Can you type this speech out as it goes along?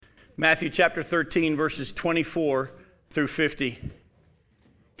Matthew chapter 13, verses 24 through 50.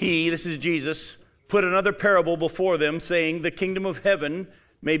 He, this is Jesus, put another parable before them, saying, the kingdom of heaven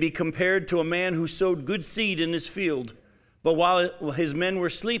may be compared to a man who sowed good seed in his field. But while his men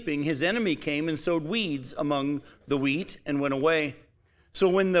were sleeping, his enemy came and sowed weeds among the wheat and went away. So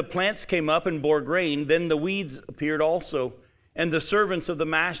when the plants came up and bore grain, then the weeds appeared also. And the servants of the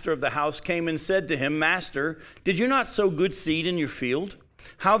master of the house came and said to him, Master, did you not sow good seed in your field?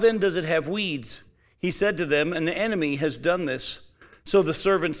 How then does it have weeds? He said to them, an enemy has done this. So the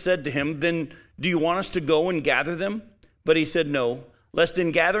servants said to him, Then do you want us to go and gather them? But he said, No, lest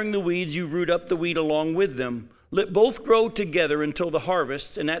in gathering the weeds you root up the wheat along with them. Let both grow together until the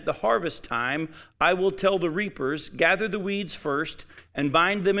harvest, and at the harvest time I will tell the reapers, Gather the weeds first, and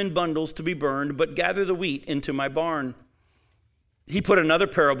bind them in bundles to be burned, but gather the wheat into my barn. He put another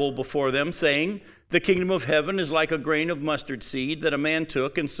parable before them, saying, The kingdom of heaven is like a grain of mustard seed that a man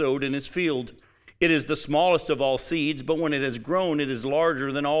took and sowed in his field. It is the smallest of all seeds, but when it has grown, it is larger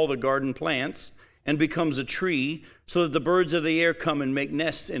than all the garden plants, and becomes a tree, so that the birds of the air come and make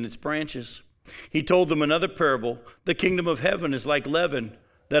nests in its branches. He told them another parable. The kingdom of heaven is like leaven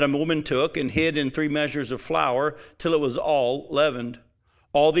that a woman took and hid in 3 measures of flour till it was all leavened.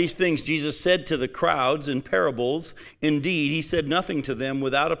 All these things Jesus said to the crowds in parables. Indeed, he said nothing to them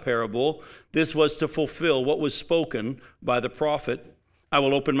without a parable. This was to fulfill what was spoken by the prophet. I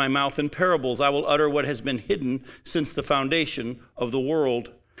will open my mouth in parables. I will utter what has been hidden since the foundation of the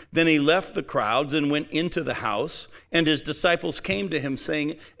world. Then he left the crowds and went into the house, and his disciples came to him,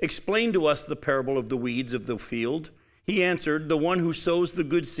 saying, Explain to us the parable of the weeds of the field. He answered, The one who sows the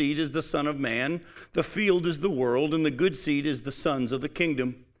good seed is the Son of Man. The field is the world, and the good seed is the sons of the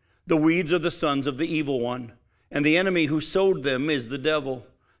kingdom. The weeds are the sons of the evil one, and the enemy who sowed them is the devil.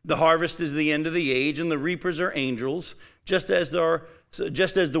 The harvest is the end of the age, and the reapers are angels. Just as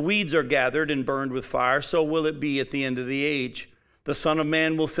the weeds are gathered and burned with fire, so will it be at the end of the age. The Son of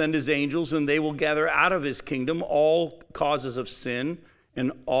Man will send his angels, and they will gather out of his kingdom all causes of sin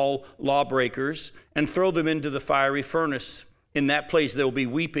and all lawbreakers, and throw them into the fiery furnace. In that place there will be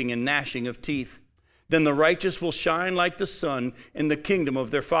weeping and gnashing of teeth. Then the righteous will shine like the sun in the kingdom of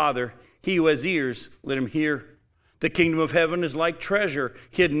their Father. He who has ears, let him hear. The kingdom of heaven is like treasure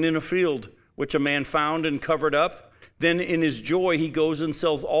hidden in a field, which a man found and covered up. Then in his joy he goes and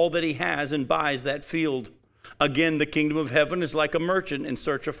sells all that he has and buys that field. Again, the kingdom of heaven is like a merchant in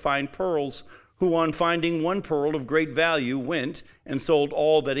search of fine pearls, who on finding one pearl of great value went and sold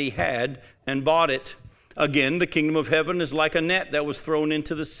all that he had and bought it. Again, the kingdom of heaven is like a net that was thrown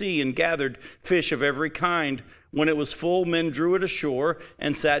into the sea and gathered fish of every kind. When it was full, men drew it ashore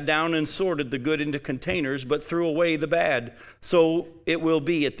and sat down and sorted the good into containers, but threw away the bad. So it will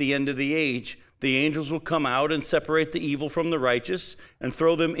be at the end of the age. The angels will come out and separate the evil from the righteous and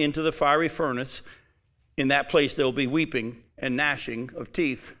throw them into the fiery furnace. In that place there will be weeping and gnashing of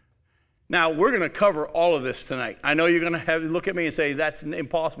teeth. Now, we're going to cover all of this tonight. I know you're going to look at me and say, that's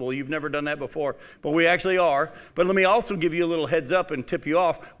impossible. You've never done that before. But we actually are. But let me also give you a little heads up and tip you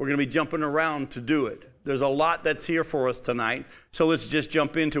off. We're going to be jumping around to do it. There's a lot that's here for us tonight. So let's just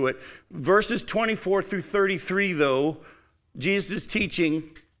jump into it. Verses 24 through 33, though, Jesus is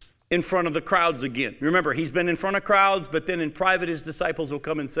teaching in front of the crowds again. Remember, he's been in front of crowds, but then in private his disciples will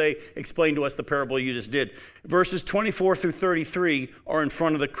come and say, Explain to us the parable you just did. Verses 24 through 33 are in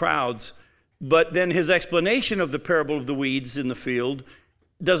front of the crowds. But then his explanation of the parable of the weeds in the field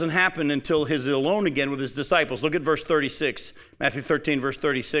doesn't happen until he's alone again with his disciples. Look at verse 36, Matthew 13, verse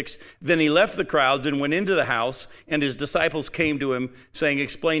 36. Then he left the crowds and went into the house, and his disciples came to him, saying,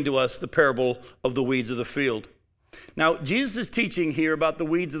 Explain to us the parable of the weeds of the field. Now, Jesus is teaching here about the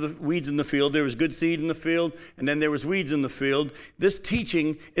weeds in the field. There was good seed in the field, and then there was weeds in the field. This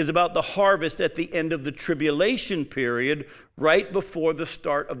teaching is about the harvest at the end of the tribulation period, right before the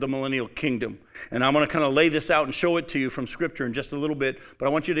start of the millennial kingdom. And I'm going to kind of lay this out and show it to you from Scripture in just a little bit, but I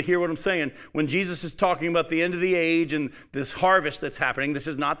want you to hear what I'm saying. When Jesus is talking about the end of the age and this harvest that's happening, this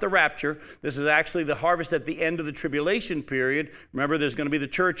is not the rapture. This is actually the harvest at the end of the tribulation period. Remember, there's going to be the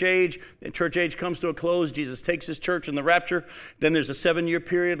church age. The church age comes to a close. Jesus takes his church in the rapture. Then there's a 7-year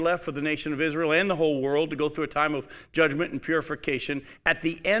period left for the nation of Israel and the whole world to go through a time of judgment and purification. At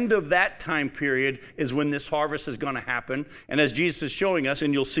the end of that time period is when this harvest is going to happen. And as Jesus is showing us,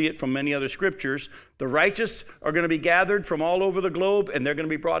 and you'll see it from many other scriptures, the righteous are going to be gathered from all over the globe, and they're going to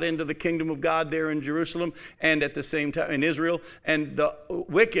be brought into the kingdom of God there in Jerusalem and at the same time in Israel. And the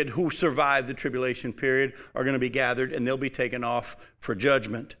wicked who survived the tribulation period are going to be gathered, and they'll be taken off for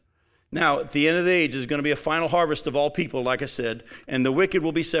judgment. Now, at the end of the age, there's going to be a final harvest of all people, like I said, and the wicked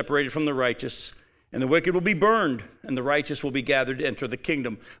will be separated from the righteous. And the wicked will be burned, and the righteous will be gathered to enter the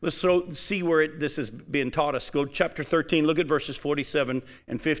kingdom. Let's see where this is being taught us. Go to chapter 13, look at verses 47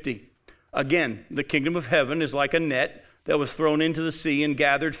 and 50. Again, the kingdom of heaven is like a net that was thrown into the sea and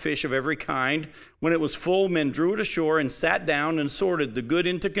gathered fish of every kind. When it was full, men drew it ashore and sat down and sorted the good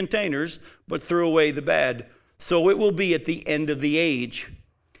into containers, but threw away the bad. So it will be at the end of the age.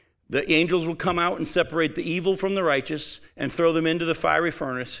 The angels will come out and separate the evil from the righteous and throw them into the fiery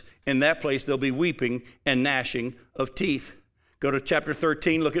furnace. In that place, there'll be weeping and gnashing of teeth. Go to chapter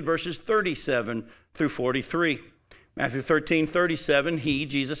 13, look at verses 37 through 43. Matthew 13:37, he,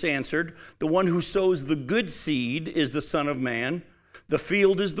 Jesus, answered, "The one who sows the good seed is the Son of Man. The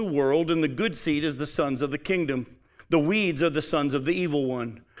field is the world, and the good seed is the sons of the kingdom. The weeds are the sons of the evil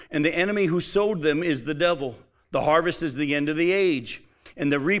one, and the enemy who sowed them is the devil. The harvest is the end of the age,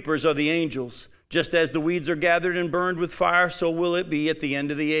 and the reapers are the angels. Just as the weeds are gathered and burned with fire, so will it be at the end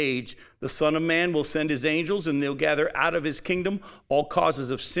of the age. The Son of Man will send his angels, and they'll gather out of his kingdom all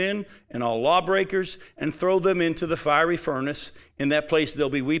causes of sin and all lawbreakers, and throw them into the fiery furnace. In that place there'll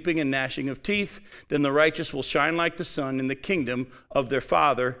be weeping and gnashing of teeth. Then the righteous will shine like the sun in the kingdom of their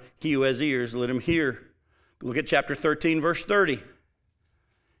Father. He who has ears, let him hear." Look at chapter 13, verse 30.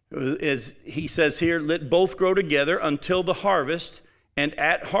 As he says here, "Let both grow together until the harvest. And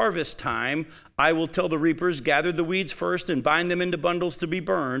at harvest time, I will tell the reapers, gather the weeds first and bind them into bundles to be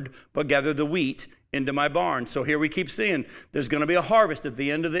burned, but gather the wheat into my barn." So here we keep seeing there's going to be a harvest at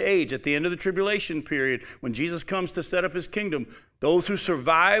the end of the age, at the end of the tribulation period, when Jesus comes to set up his kingdom. Those who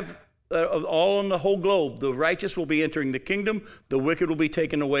survive all on the whole globe, the righteous will be entering the kingdom, the wicked will be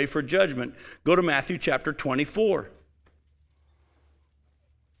taken away for judgment. Go to Matthew chapter 24.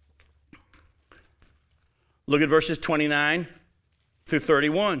 Look at verses 29 through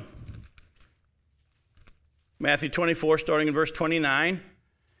 31. Matthew 24, starting in verse 29.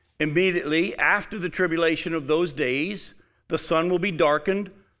 "Immediately after the tribulation of those days, the sun will be darkened,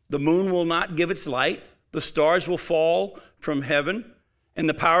 the moon will not give its light, the stars will fall from heaven, and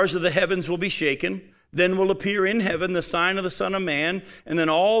the powers of the heavens will be shaken. Then will appear in heaven the sign of the Son of Man, and then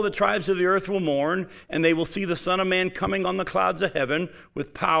all the tribes of the earth will mourn, and they will see the Son of Man coming on the clouds of heaven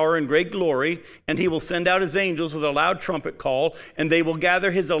with power and great glory, and he will send out his angels with a loud trumpet call, and they will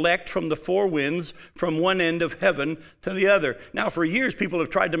gather his elect from the four winds, from one end of heaven to the other." Now, for years, people have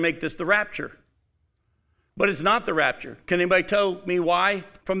tried to make this the rapture, but it's not the rapture. Can anybody tell me why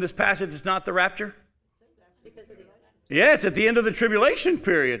from this passage it's not the rapture? Yeah, it's at the end of the tribulation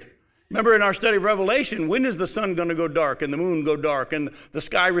period. Remember in our study of Revelation, when is the sun going to go dark and the moon go dark and the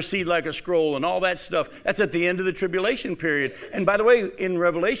sky recede like a scroll and all that stuff? That's at the end of the tribulation period. And by the way, in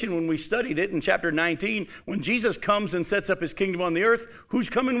Revelation, when we studied it in chapter 19, when Jesus comes and sets up his kingdom on the earth, who's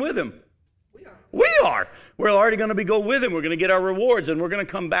coming with him? We are. We're already going to go with him. We're going to get our rewards, and we're going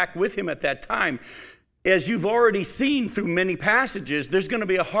to come back with him at that time. As you've already seen through many passages, there's going to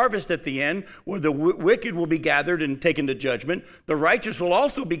be a harvest at the end where the wicked will be gathered and taken to judgment. The righteous will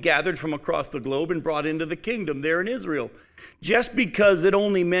also be gathered from across the globe and brought into the kingdom there in Israel. Just because it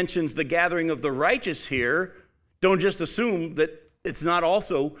only mentions the gathering of the righteous here, don't just assume that it's not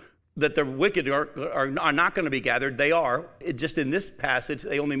also that the wicked are not going to be gathered. They are. Just in this passage,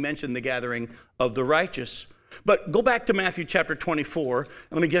 they only mention the gathering of the righteous. But go back to Matthew chapter 24. And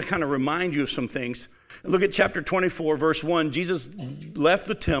let me just kind of remind you of some things. Look at chapter 24, verse 1. Jesus left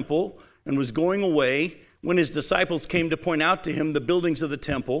the temple and was going away when his disciples came to point out to him the buildings of the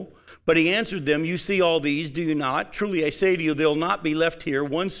temple. But he answered them, "You see all these, do you not? Truly I say to you, there will not be left here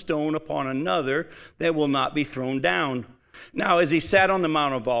one stone upon another that will not be thrown down." Now, as he sat on the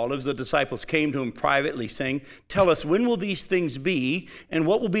Mount of Olives, the disciples came to him privately, saying, "Tell us, when will these things be, and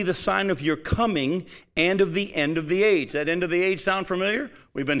what will be the sign of your coming and of the end of the age?" That end of the age sound familiar?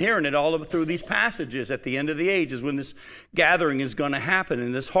 We've been hearing it all through these passages. At the end of the age is when this gathering is going to happen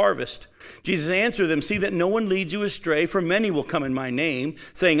in this harvest. Jesus answered them, "See that no one leads you astray, for many will come in my name,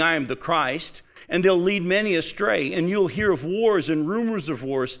 saying, 'I am the Christ,' and they'll lead many astray, and you'll hear of wars and rumors of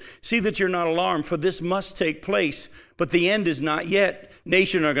wars. See that you're not alarmed, for this must take place, but the end is not yet.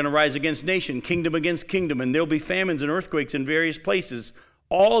 Nation are going to rise against nation, kingdom against kingdom, and there'll be famines and earthquakes in various places.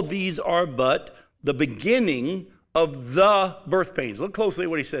 All these are but the beginning of the birth pains." Look closely at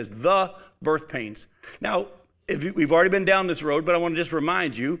what he says, the birth pains. Now, we've already been down this road, but I want to just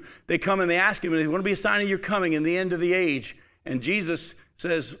remind you, they come and they ask him, "They want to be a sign of your coming and the end of the age." And Jesus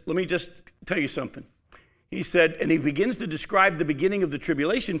says, let me just tell you something. He said, and he begins to describe the beginning of the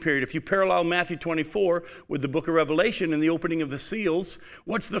tribulation period. If you parallel Matthew 24 with the book of Revelation and the opening of the seals,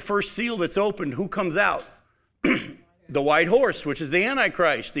 what's the first seal that's opened? Who comes out? The white horse, which is the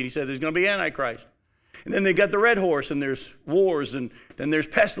Antichrist. And he said there's going to be Antichrist. And then they got the red horse, and there's wars, and then there's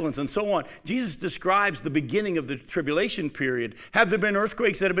pestilence, and so on. Jesus describes the beginning of the tribulation period. Have there been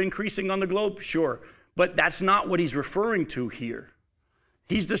earthquakes that have been increasing on the globe? Sure. But that's not what he's referring to here.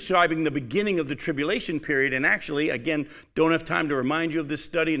 He's describing the beginning of the tribulation period. And actually, again, don't have time to remind you of this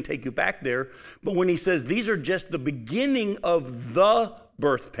study and take you back there. But when he says these are just the beginning of the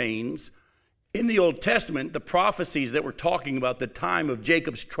birth pains, in the Old Testament, the prophecies that we're talking about, the time of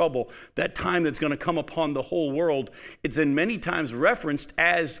Jacob's trouble, that time that's going to come upon the whole world, it's in many times referenced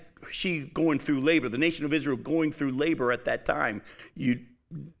as she going through labor, the nation of Israel going through labor at that time. You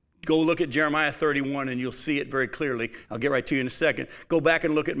go look at Jeremiah 31 and you'll see it very clearly. I'll get right to you in a second. Go back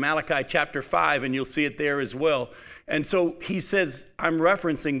and look at Malachi chapter 5 and you'll see it there as well. And so he says, I'm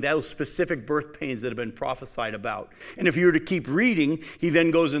referencing those specific birth pains that have been prophesied about. And if you were to keep reading, he then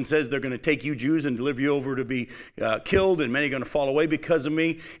goes and says, they're going to take you Jews and deliver you over to be killed, and many are going to fall away because of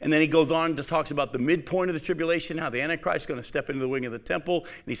me. And then he goes on to talks about the midpoint of the tribulation, how the Antichrist is going to step into the wing of the temple.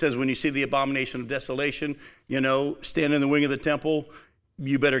 And he says, when you see the abomination of desolation, stand in the wing of the temple,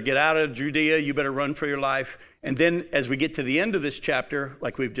 you better get out of Judea, you better run for your life. And then as we get to the end of this chapter,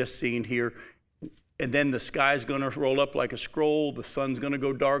 like we've just seen here, and then the sky's going to roll up like a scroll, the sun's going to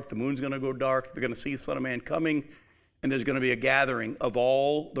go dark, the moon's going to go dark, they're going to see the Son of Man coming, and there's going to be a gathering of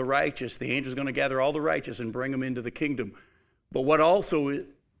all the righteous. The angel's going to gather all the righteous and bring them into the kingdom. But what also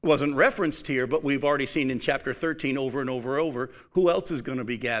wasn't referenced here, but we've already seen in chapter 13 over and over, who else is going to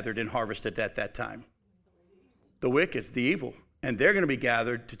be gathered and harvested at that time? The wicked, the evil. And they're going to be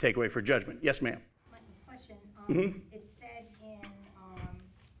gathered to take away for judgment. Yes, ma'am. My question, it said in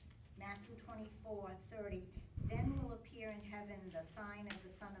Matthew 24:30, then will appear in heaven the sign of the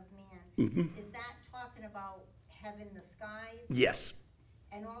Son of Man. Is that talking about heaven, the skies? Yes.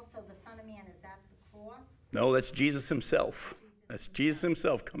 And also the Son of Man, is that the cross? No, that's Jesus himself. That's Jesus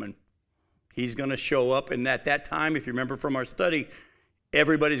himself coming. He's going to show up, and at that time, if you remember from our study,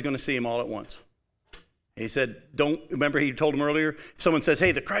 everybody's going to see him all at once. He said, remember he told him earlier, if someone says,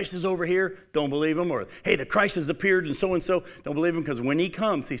 hey, the Christ is over here, don't believe him. Or, hey, the Christ has appeared and so, don't believe him. Because when he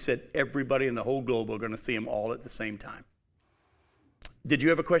comes, he said, everybody in the whole globe are going to see him all at the same time. Did you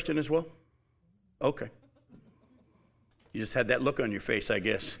have a question as well? Okay. You just had that look on your face, I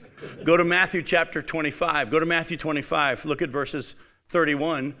guess. Go to Matthew chapter 25. Go to Matthew 25. Look at verses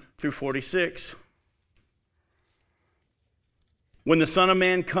 31 through 46. When the Son of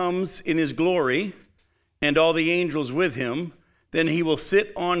Man comes in his glory, and all the angels with him, then he will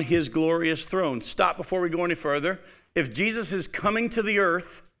sit on his glorious throne. Stop before we go any further. If Jesus is coming to the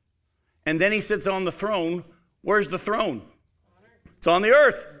earth, and then he sits on the throne, where's the throne? It's on the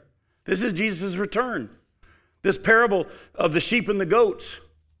earth. This is Jesus' return. This parable of the sheep and the goats.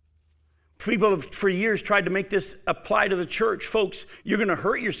 People have for years tried to make this apply to the church. Folks, you're going to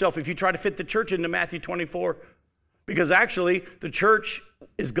hurt yourself if you try to fit the church into Matthew 24. Because actually, the church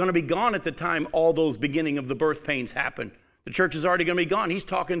is going to be gone at the time all those beginning of the birth pains happen. The church is already going to be gone. He's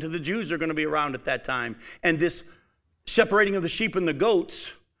talking to the Jews who are going to be around at that time. And this separating of the sheep and the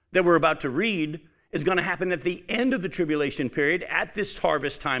goats that we're about to read is going to happen at the end of the tribulation period, at this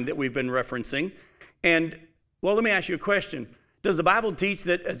harvest time that we've been referencing. And, well, let me ask you a question. Does the Bible teach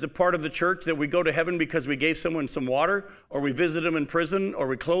that as a part of the church that we go to heaven because we gave someone some water, or we visited them in prison, or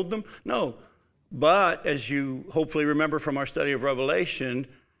we clothed them? No. But as you hopefully remember from our study of Revelation,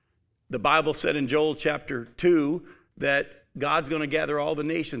 the Bible said in Joel chapter 2 that God's going to gather all the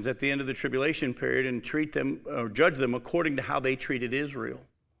nations at the end of the tribulation period and treat them or judge them according to how they treated Israel.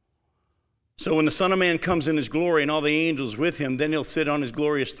 So when the Son of Man comes in his glory and all the angels with him, then he'll sit on his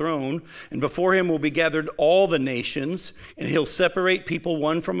glorious throne, and before him will be gathered all the nations, and he'll separate people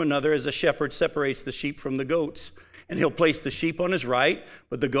one from another as a shepherd separates the sheep from the goats. And he'll place the sheep on his right,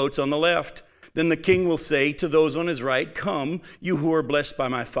 but the goats on the left. Then the king will say to those on his right, come, you who are blessed by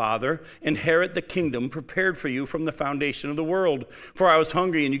my Father, inherit the kingdom prepared for you from the foundation of the world. For I was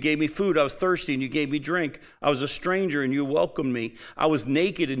hungry, and you gave me food. I was thirsty, and you gave me drink. I was a stranger, and you welcomed me. I was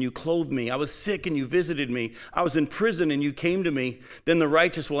naked, and you clothed me. I was sick, and you visited me. I was in prison, and you came to me. Then the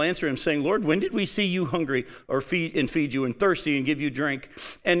righteous will answer him, saying, Lord, when did we see you hungry or feed you, and thirsty and give you drink?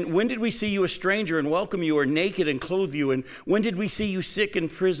 And when did we see you a stranger and welcome you, or naked and clothe you? And when did we see you sick in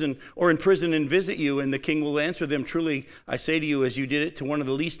prison, or in prison and visit you? And the king will answer them, truly, I say to you, as you did it to one of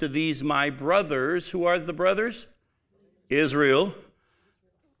the least of these, my brothers. Who are the brothers? Israel.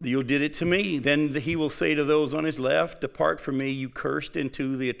 You did it to me. Then he will say to those on his left, depart from me, you cursed,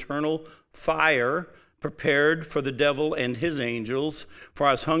 into the eternal fire prepared for the devil and his angels. For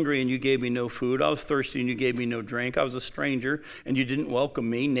I was hungry, and you gave me no food. I was thirsty, and you gave me no drink. I was a stranger, and you didn't welcome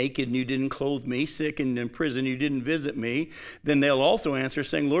me. Naked, and you didn't clothe me. Sick and in prison, you didn't visit me. Then they'll also answer,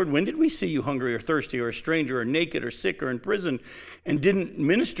 saying, Lord, when did we see you hungry or thirsty or a stranger or naked or sick or in prison and didn't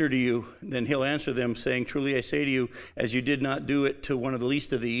minister to you? Then he'll answer them, saying, truly I say to you, as you did not do it to one of the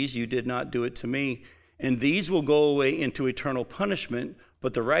least of these, you did not do it to me. And these will go away into eternal punishment,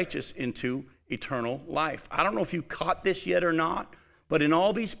 but the righteous into eternal life. I don't know if you caught this yet or not, but in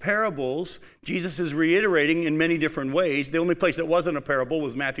all these parables, Jesus is reiterating in many different ways. The only place that wasn't a parable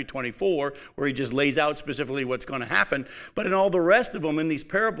was Matthew 24, where he just lays out specifically what's going to happen. But in all the rest of them, in these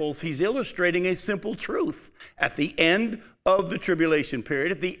parables, he's illustrating a simple truth. At the end of the tribulation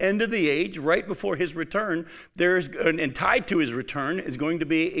period, at the end of the age, right before his return, and tied to his return is going to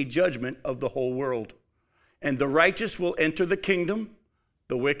be a judgment of the whole world. And the righteous will enter the kingdom.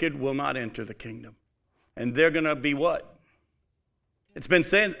 The wicked will not enter the kingdom. And they're going to be what? It's been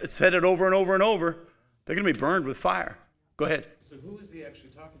said it over and over and over. They're going to be burned with fire. Go ahead. So who is he actually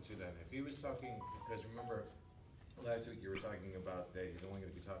talking to then? If he was talking, because remember last week you were talking about that he's only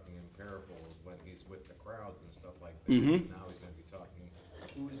going to be talking in parables when he's with the crowds and stuff like that. Mm-hmm. Now he's going to be talking.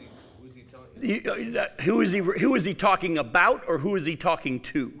 Who is he telling? Who is he talking about, or who is he talking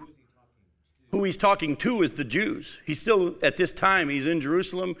to? Who he's talking to is the Jews. He's still, at this time, he's in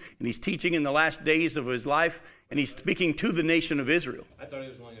Jerusalem, and he's teaching in the last days of his life, and he's speaking to the nation of Israel. I thought he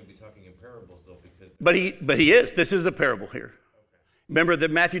was only going to be talking in parables, though, because... But he is. This is a parable here. Okay. Remember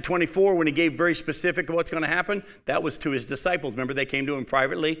that Matthew 24, when he gave very specific of what's going to happen, that was to his disciples. Remember, they came to him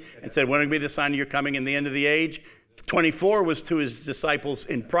privately and said, when will be the sign of your coming in the end of the age? 24 was to his disciples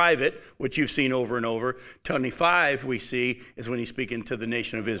in private, which you've seen over and over. 25, we see, is when he's speaking to the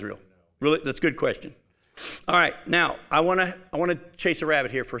nation of Israel. Really, that's a good question. All right, now I want to chase a rabbit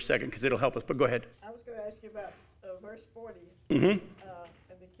here for a second because it'll help us. But go ahead. I was going to ask you about verse 40, and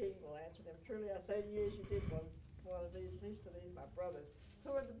the king will answer them. Truly, I say to you, as you did one of these least of these, my brothers.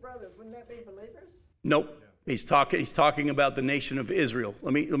 Who are the brothers? Wouldn't that be believers? Nope. He's talking about the nation of Israel.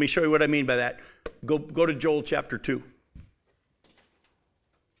 Let me show you what I mean by that. Go to Joel chapter 2.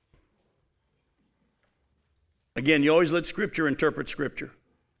 Again, you always let Scripture interpret Scripture.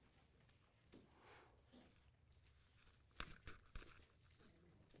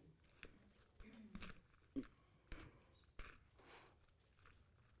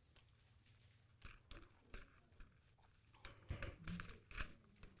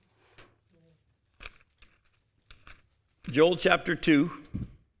 Joel chapter 3.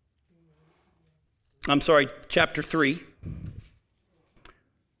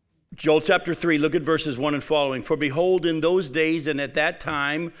 Joel chapter 3, look at verses 1 and following. For behold, in those days and at that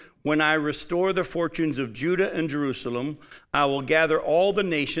time, when I restore the fortunes of Judah and Jerusalem, I will gather all the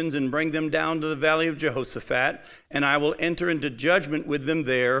nations and bring them down to the valley of Jehoshaphat, and I will enter into judgment with them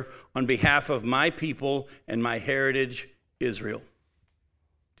there on behalf of my people and my heritage, Israel.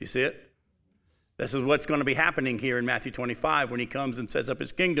 Do you see it? This is what's going to be happening here in Matthew 25 when he comes and sets up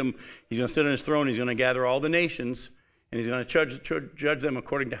his kingdom. He's going to sit on his throne. He's going to gather all the nations, and he's going to judge them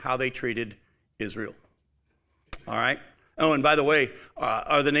according to how they treated Israel. All right? Oh, and by the way,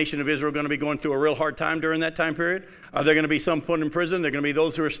 are the nation of Israel going to be going through a real hard time during that time period? Are there going to be some put in prison? There are going to be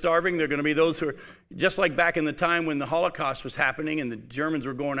those who are starving. There are going to be those who are, just like back in the time when the Holocaust was happening and the Germans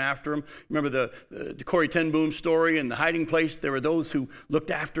were going after them. Remember the Corrie ten Boom story and the hiding place? There were those who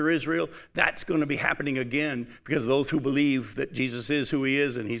looked after Israel. That's going to be happening again because those who believe that Jesus is who he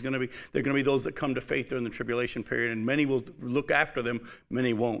is, and they're going to be those that come to faith during the tribulation period, and many will look after them,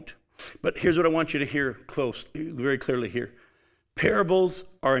 many won't. But here's what I want you to hear very clearly here.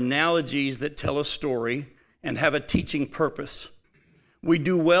 Parables are analogies that tell a story and have a teaching purpose. We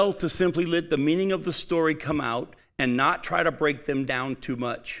do well to simply let the meaning of the story come out and not try to break them down too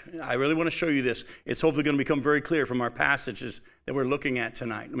much. I really want to show you this. It's hopefully going to become very clear from our passages that we're looking at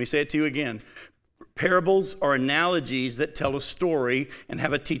tonight. Let me say it to you again. Parables are analogies that tell a story and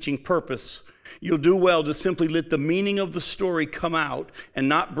have a teaching purpose. You'll do well to simply let the meaning of the story come out and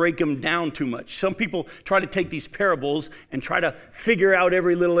not break them down too much. Some people try to take these parables and try to figure out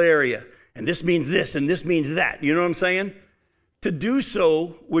every little area. And this means this, and this means that. You know what I'm saying? To do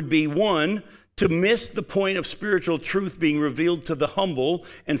so would be, one, to miss the point of spiritual truth being revealed to the humble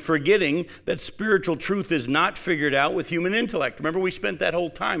and forgetting that spiritual truth is not figured out with human intellect. Remember, we spent that whole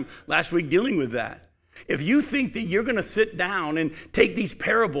time last week dealing with that. If you think that you're going to sit down and take these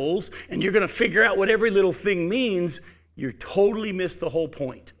parables and you're going to figure out what every little thing means, you totally miss the whole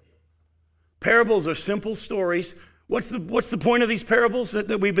point. Parables are simple stories. What's the point of these parables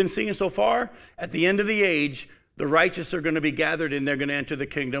that we've been seeing so far? At the end of the age, The righteous are going to be gathered and they're going to enter the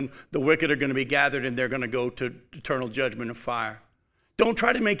kingdom. The wicked are going to be gathered and they're going to go to eternal judgment of fire. Don't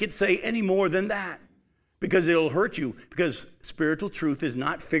try to make it say any more than that, because it'll hurt you, because spiritual truth is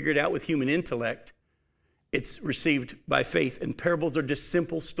not figured out with human intellect. It's received by faith, and parables are just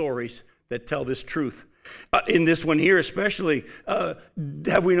simple stories that tell this truth. In this one here especially,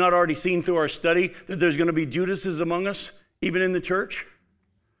 have we not already seen through our study that there's going to be Judases among us, even in the church?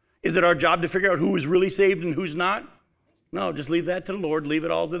 Is it our job to figure out who is really saved and who's not? No, just leave that to the Lord. Leave it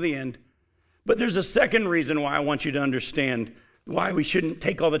all to the end. But there's a second reason why I want you to understand why we shouldn't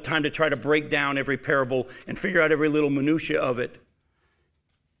take all the time to try to break down every parable and figure out every little minutia of it.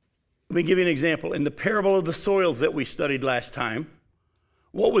 Let me give you an example. In the parable of the soils that we studied last time,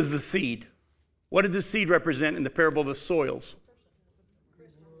 what was the seed? What did the seed represent in the parable of the soils?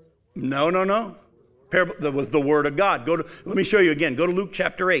 No. That was the word of God. Let me show you again. Go to Luke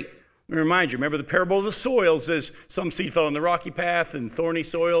chapter 8. Let me remind you, remember the parable of the soils says some seed fell on the rocky path and thorny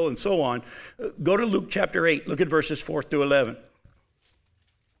soil and so on. Go to Luke chapter 8. Look at verses 4 through 11.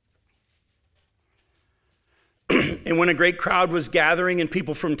 And when a great crowd was gathering and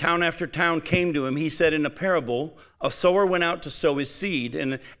people from town after town came to him, he said in a parable, a sower went out to sow his seed.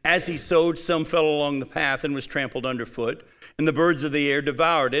 And as he sowed, some fell along the path and was trampled underfoot. And the birds of the air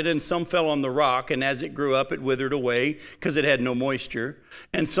devoured it. And some fell on the rock. And as it grew up, it withered away because it had no moisture.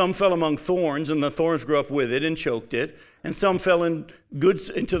 And some fell among thorns, and the thorns grew up with it and choked it. And some fell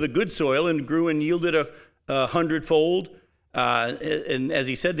into the good soil and grew and yielded a hundredfold. And as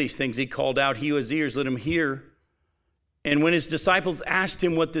he said these things, he called out, he who has ears, let him hear. And when his disciples asked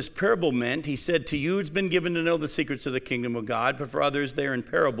him what this parable meant, he said, to you it's been given to know the secrets of the kingdom of God, but for others they are in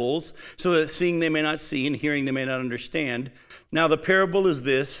parables, so that seeing they may not see and hearing they may not understand. Now the parable is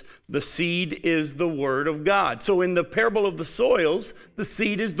this, the seed is the word of God. So in the parable of the soils, the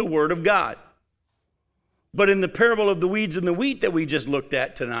seed is the word of God. But in the parable of the weeds and the wheat that we just looked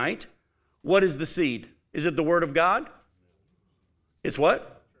at tonight, what is the seed? Is it the word of God? It's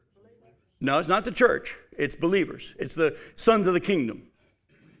what? No, it's not the church. It's believers. It's the sons of the kingdom.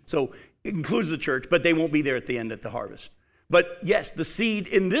 So it includes the church, but they won't be there at the end at the harvest. But yes, the seed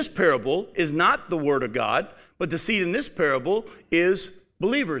in this parable is not the word of God, but the seed in this parable is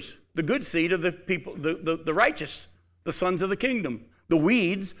believers, the good seed of the people, the righteous, the sons of the kingdom. The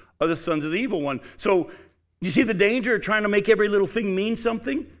weeds are the sons of the evil one. So you see the danger of trying to make every little thing mean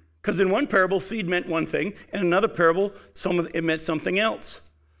something? Because in one parable, seed meant one thing, and in another parable, it meant something else.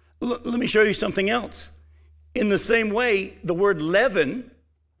 Let me show you something else. In the same way, the word leaven,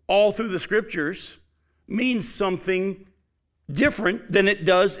 all through the scriptures, means something different than it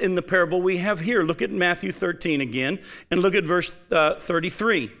does in the parable we have here. Look at Matthew 13 again, and look at verse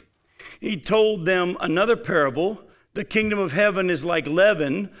 33. He told them another parable. The kingdom of heaven is like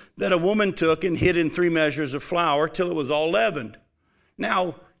leaven that a woman took and hid in 3 measures of flour till it was all leavened.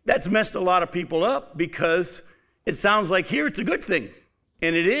 Now, that's messed a lot of people up because it sounds like here it's a good thing,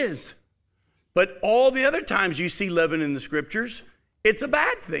 and it is. But all the other times you see leaven in the scriptures, it's a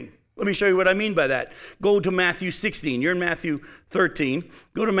bad thing. Let me show you what I mean by that. Go to Matthew 16. You're in Matthew 13.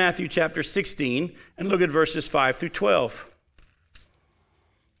 Go to Matthew chapter 16 and look at verses 5 through 12.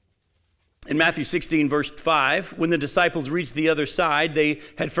 In Matthew 16, verse 5, when the disciples reached the other side, they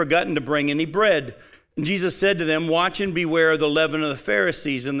had forgotten to bring any bread. And Jesus said to them, watch and beware of the leaven of the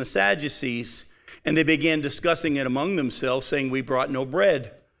Pharisees and the Sadducees. And they began discussing it among themselves, saying, we brought no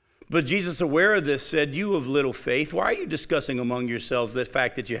bread. But Jesus, aware of this, said, you of little faith, why are you discussing among yourselves the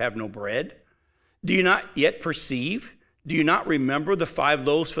fact that you have no bread? Do you not yet perceive? Do you not remember the 5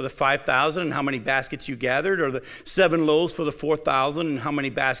 loaves for the 5,000 and how many baskets you gathered, or the 7 loaves for the 4,000 and how many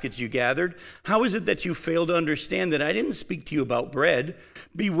baskets you gathered? How is it that you fail to understand that I didn't speak to you about bread?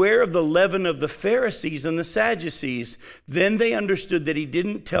 Beware of the leaven of the Pharisees and the Sadducees. Then they understood that he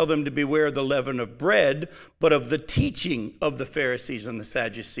didn't tell them to beware of the leaven of bread, but of the teaching of the Pharisees and the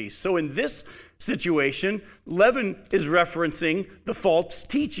Sadducees. So in this situation, leaven is referencing the false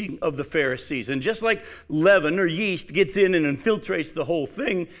teaching of the Pharisees. And just like leaven or yeast gets in and infiltrates the whole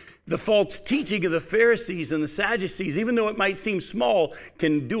thing, the false teaching of the Pharisees and the Sadducees, even though it might seem small,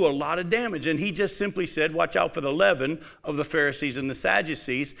 can do a lot of damage. And he just simply said, watch out for the leaven of the Pharisees and the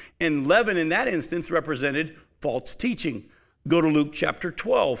Sadducees. And leaven in that instance represented false teaching. Go to Luke chapter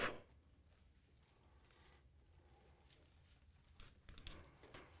 12.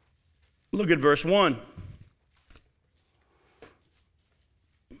 Look at verse 1.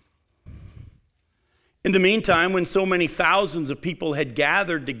 In the meantime, when so many thousands of people had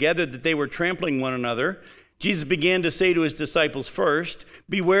gathered together that they were trampling one another, Jesus began to say to his disciples first,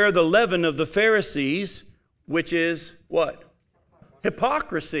 beware the leaven of the Pharisees, which is what?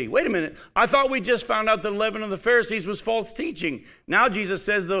 Hypocrisy. Wait a minute. I thought we just found out the leaven of the Pharisees was false teaching. Now Jesus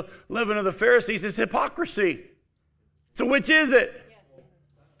says the leaven of the Pharisees is hypocrisy. So which is it?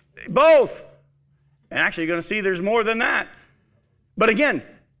 Yes. Both. And actually, you're going to see there's more than that. But again,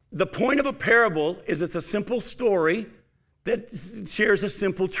 the point of a parable is it's a simple story that shares a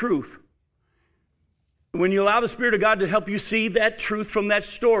simple truth. When you allow the Spirit of God to help you see that truth from that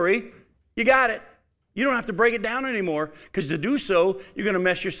story, you got it. You don't have to break it down anymore, because to do so, you're going to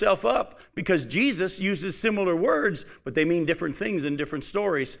mess yourself up, because Jesus uses similar words, but they mean different things in different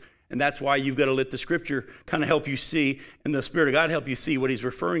stories. And that's why you've got to let the Scripture kind of help you see, and the Spirit of God help you see what he's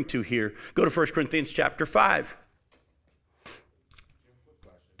referring to here. Go to 1 Corinthians chapter 5.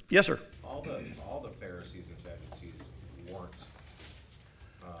 Yes, sir. All the Pharisees and Sadducees weren't.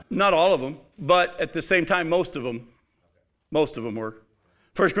 Not all of them, but at the same time, most of them were.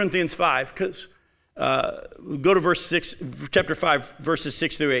 1 Corinthians 5, because go to verse 6, chapter 5, verses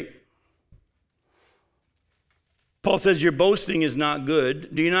 6 through 8. Paul says, your boasting is not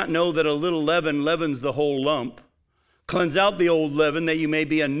good. Do you not know that a little leaven leavens the whole lump? Cleanse out the old leaven, that you may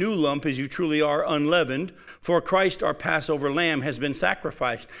be a new lump, as you truly are unleavened. For Christ, our Passover lamb, has been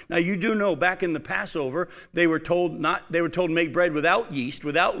sacrificed. Now you do know, back in the Passover, they were told to make bread without yeast,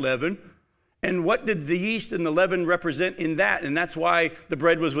 without leaven. And what did the yeast and the leaven represent in that? And that's why the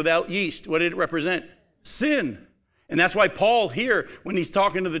bread was without yeast. What did it represent? Sin. And that's why Paul here, when he's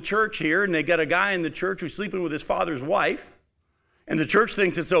talking to the church here, and they got a guy in the church who's sleeping with his father's wife, and the church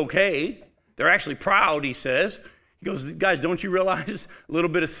thinks it's okay. They're actually proud, he says. He goes, guys, don't you realize a little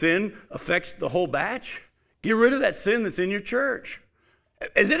bit of sin affects the whole batch? Get rid of that sin that's in your church.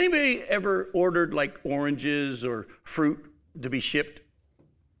 Has anybody ever ordered like oranges or fruit to be shipped?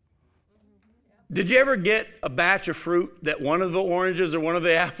 Did you ever get a batch of fruit that one of the oranges or one of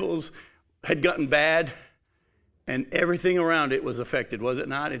the apples had gotten bad and everything around it was affected, was it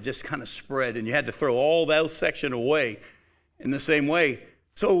not? It just kind of spread, and you had to throw all that section away in the same way.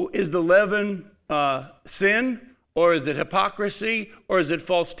 So is the leaven sin, or is it hypocrisy, or is it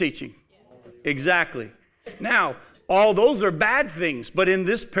false teaching? Yes. Exactly. Now, all those are bad things, but in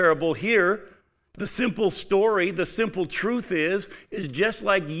this parable here, the simple story, the simple truth is just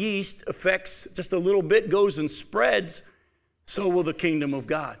like yeast affects just a little bit, goes and spreads, so will the kingdom of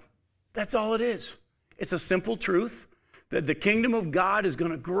God. That's all it is. It's a simple truth that the kingdom of God is going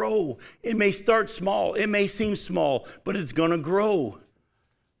to grow. It may start small. It may seem small, but it's going to grow.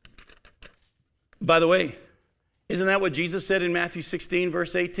 By the way, isn't that what Jesus said in Matthew 16,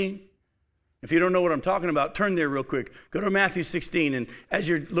 verse 18? If you don't know what I'm talking about, turn there real quick. Go to Matthew 16, and as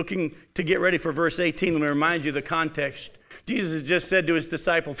you're looking to get ready for verse 18, let me remind you the context. Jesus has just said to his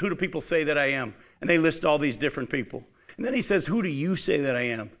disciples, who do people say that I am? And they list all these different people. And then he says, who do you say that I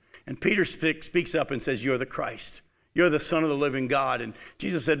am? And Peter speaks up and says, you're the Christ. You're the Son of the living God. And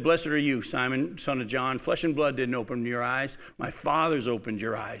Jesus said, blessed are you, Simon, son of John. Flesh and blood didn't open your eyes. My Father's opened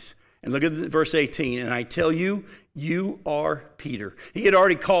your eyes. And look at verse 18. And I tell you, you are Peter. He had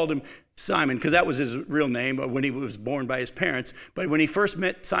already called him Simon, because that was his real name when he was born by his parents. But when he first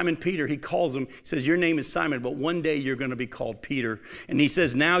met Simon Peter, he calls him, he says, your name is Simon, but one day you're going to be called Peter. And he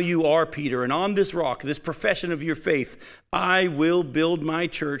says, now you are Peter. And on this rock, this profession of your faith, I will build my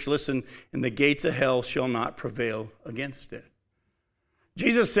church. Listen, and the gates of hell shall not prevail against it.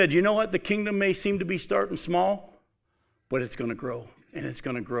 Jesus said, you know what? The kingdom may seem to be starting small, but it's going to grow, and it's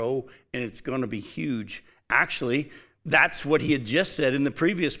going to grow, and it's going to be huge. Actually, that's what he had just said in the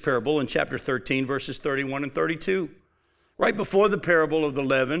previous parable in chapter 13, verses 31 and 32. Right before the parable of the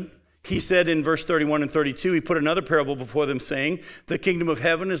leaven, he said in verse 31 and 32, he put another parable before them saying, the kingdom of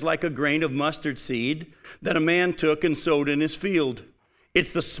heaven is like a grain of mustard seed that a man took and sowed in his field.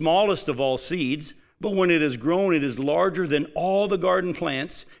 It's the smallest of all seeds, but when it is grown, it is larger than all the garden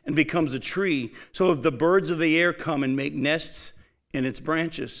plants and becomes a tree, so that the birds of the air come and make nests in its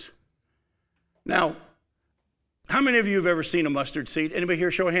branches. Now, how many of you have ever seen a mustard seed? Anybody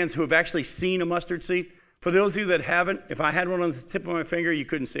here, show of hands, who have actually seen a mustard seed? For those of you that haven't, if I had one on the tip of my finger, you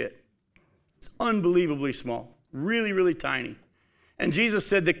couldn't see it. It's unbelievably small, really, really tiny. And Jesus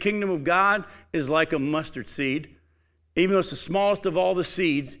said the kingdom of God is like a mustard seed. Even though it's the smallest of all the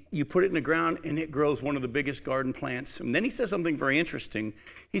seeds, you put it in the ground and it grows one of the biggest garden plants. And then he says something very interesting.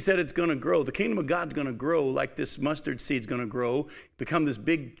 He said it's going to grow. The kingdom of God's going to grow like this mustard seed's going to grow, become this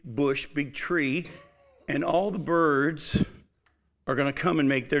big bush, big tree. And all the birds are going to come and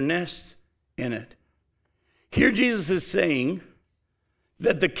make their nests in it. Here Jesus is saying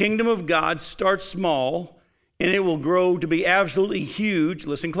that the kingdom of God starts small and it will grow to be absolutely huge,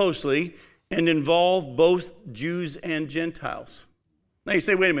 listen closely, and involve both Jews and Gentiles. Now you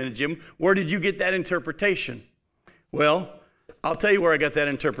say, wait a minute, Jim, where did you get that interpretation? Well, I'll tell you where I got that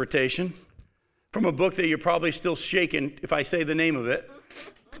interpretation. From a book that you're probably still shaking if I say the name of it.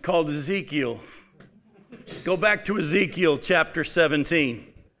 It's called Ezekiel. Go back to Ezekiel chapter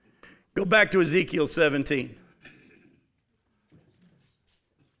 17. Go back to Ezekiel 17.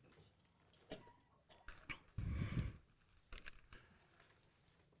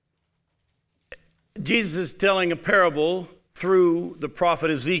 Jesus is telling a parable through the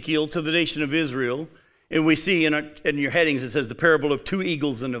prophet Ezekiel to the nation of Israel. And we see in your headings, it says the parable of 2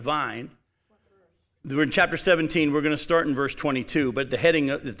 eagles and a vine. We're in chapter 17. We're going to start in verse 22. But the heading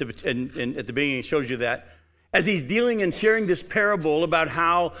at the beginning shows you that. As he's dealing and sharing this parable about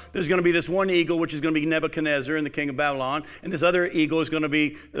how there's going to be this one eagle, which is going to be Nebuchadnezzar and the king of Babylon, and this other eagle is going to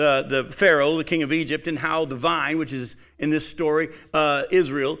be the Pharaoh, the king of Egypt, and how the vine, which is in this story,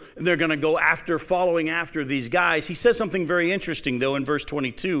 Israel, and they're going to go following after these guys. He says something very interesting, though, in verse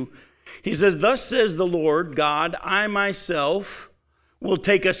 22. He says, "Thus says the Lord God, I myself will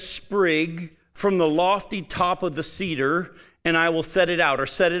take a sprig from the lofty top of the cedar, and I will set it out," or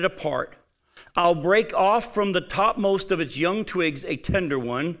set it apart. "I'll break off from the topmost of its young twigs a tender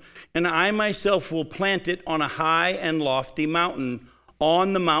one, and I myself will plant it on a high and lofty mountain.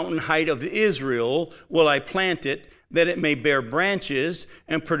 On the mountain height of Israel will I plant it, that it may bear branches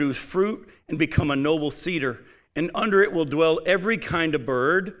and produce fruit and become a noble cedar. And under it will dwell every kind of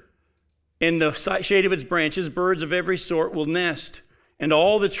bird. In the shade of its branches, birds of every sort will nest. And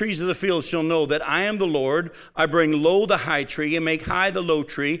all the trees of the field shall know that I am the Lord. I bring low the high tree and make high the low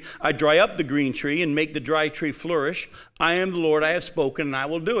tree. I dry up the green tree and make the dry tree flourish. I am the Lord, I have spoken, and I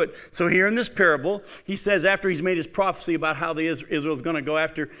will do it." So here in this parable, he says, after he's made his prophecy about how Israel's going to go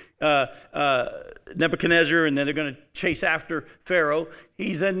after Nebuchadnezzar, and then they're going to chase after Pharaoh,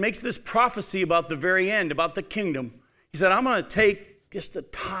 he then makes this prophecy about the very end, about the kingdom. He said, "I'm going to take just the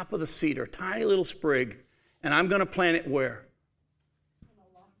top of the cedar, tiny little sprig, and I'm going to plant it where?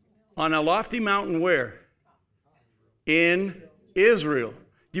 On a lofty mountain where? In Israel."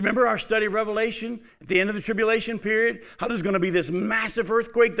 Do you remember our study of Revelation at the end of the tribulation period? How there's going to be this massive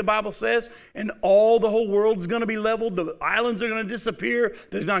earthquake, the Bible says, and the whole world's going to be leveled. The islands are going to disappear.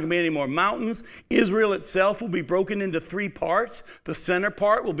 There's not going to be any more mountains. Israel itself will be broken into 3 parts. The center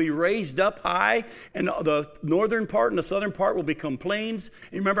part will be raised up high, and the northern part and the southern part will become plains.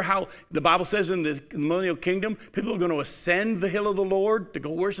 You remember how the Bible says in the millennial kingdom, people are going to ascend the hill of the Lord to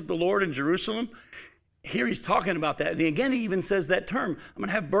go worship the Lord in Jerusalem? Here he's talking about that. And again, he even says that term. I'm going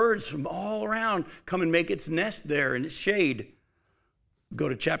to have birds from all around come and make its nest there in its shade. Go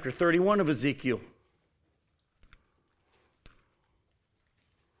to chapter 31 of Ezekiel.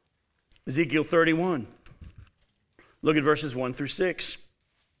 Ezekiel 31. Look at verses 1 through 6.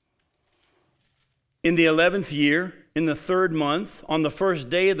 "In the 11th year, in the 3rd month, on the 1st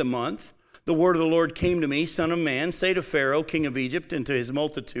day of the month, the word of the Lord came to me, Son of man, say to Pharaoh, king of Egypt, and to his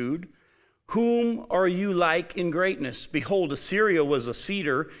multitude, whom are you like in greatness? Behold, Assyria was a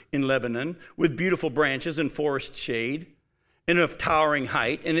cedar in Lebanon, with beautiful branches and forest shade, and of towering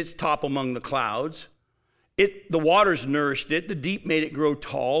height, and its top among the clouds. The waters nourished it, the deep made it grow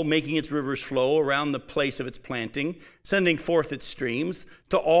tall, making its rivers flow around the place of its planting, sending forth its streams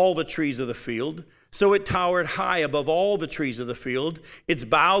to all the trees of the field. So it towered high above all the trees of the field. Its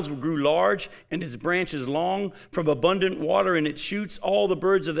boughs grew large and its branches long. From abundant water in its shoots, all the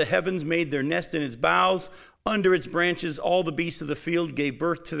birds of the heavens made their nest in its boughs. Under its branches, all the beasts of the field gave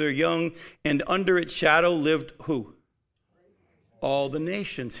birth to their young. And under its shadow lived who? All the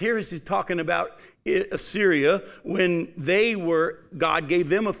nations." Here he's talking about Assyria when God gave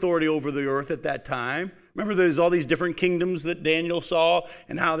them authority over the earth at that time. Remember, there's all these different kingdoms that Daniel saw,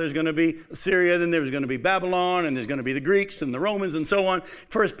 and how there's going to be Assyria, then there's going to be Babylon, and there's going to be the Greeks and the Romans and so on.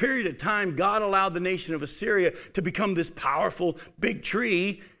 For a period of time, God allowed the nation of Assyria to become this powerful big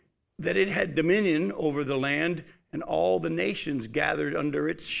tree that it had dominion over the land, and all the nations gathered under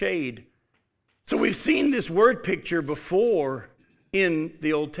its shade. So we've seen this word picture before in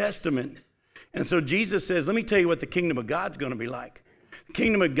the Old Testament. And so Jesus says, let me tell you what the kingdom of God's going to be like. The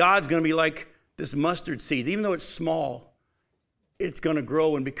kingdom of God's going to be like this mustard seed. Even though it's small, it's going to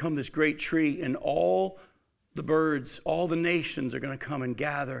grow and become this great tree, and all the birds, all the nations are going to come and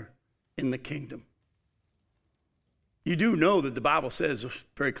gather in the kingdom. You do know that the Bible says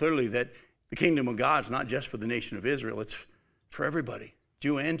very clearly that the kingdom of God is not just for the nation of Israel. It's for everybody,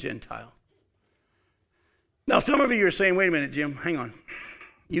 Jew and Gentile. Now, some of you are saying, wait a minute, Jim, hang on.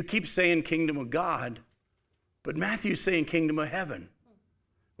 You keep saying kingdom of God, but Matthew's saying kingdom of heaven.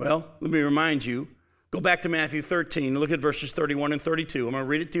 Well, let me remind you, go back to Matthew 13, look at verses 31 and 32. I'm going to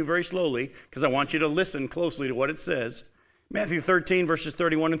read it to you very slowly because I want you to listen closely to what it says. Matthew 13, verses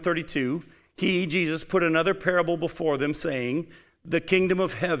 31 and 32. He, Jesus, put another parable before them, saying, the kingdom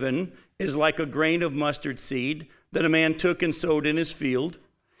of heaven is like a grain of mustard seed that a man took and sowed in his field.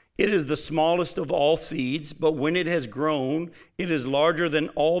 It is the smallest of all seeds, but when it has grown, it is larger than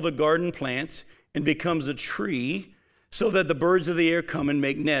all the garden plants and becomes a tree, so that the birds of the air come and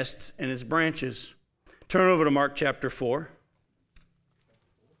make nests in its branches. Turn over to Mark chapter 4.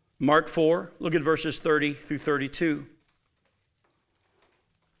 Mark 4, look at verses 30 through 32.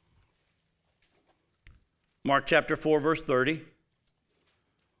 Mark chapter 4, verse 30.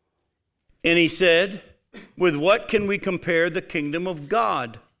 And he said, with what can we compare the kingdom of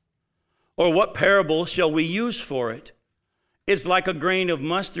God? Or what parable shall we use for it? It's like a grain of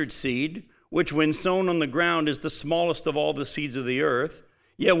mustard seed, which when sown on the ground is the smallest of all the seeds of the earth.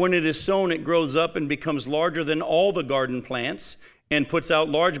 Yet when it is sown, it grows up and becomes larger than all the garden plants and puts out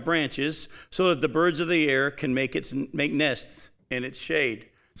large branches so that the birds of the air can make nests in its shade.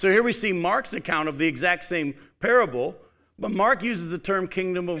 So here we see Mark's account of the exact same parable, but Mark uses the term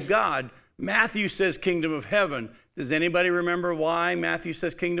kingdom of God. Matthew says kingdom of heaven. Does anybody remember why Matthew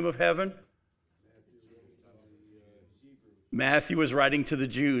says kingdom of heaven? Matthew was writing to the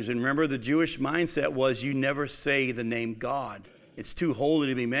Jews, and remember the Jewish mindset was you never say the name God. It's too holy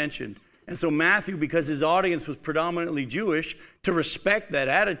to be mentioned. And so Matthew, because his audience was predominantly Jewish, to respect that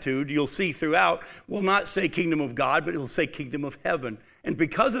attitude, you'll see throughout, will not say kingdom of God, but it will say kingdom of heaven. And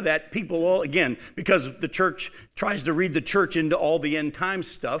because of that, people all, again, because the church tries to read the church into all the end time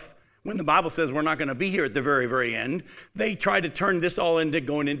stuff, when the Bible says we're not going to be here at the very, very end, they try to turn this all into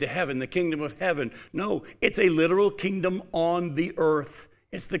going into heaven, the kingdom of heaven. No, it's a literal kingdom on the earth.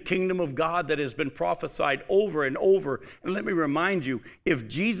 It's the kingdom of God that has been prophesied over and over. And let me remind you, if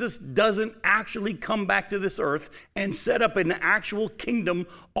Jesus doesn't actually come back to this earth and set up an actual kingdom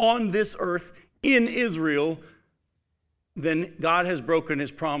on this earth in Israel, then God has broken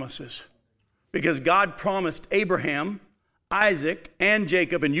his promises. Because God promised Abraham, Isaac, and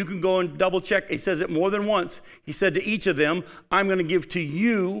Jacob, and you can go and double check, he says it more than once. He said to each of them, I'm going to give to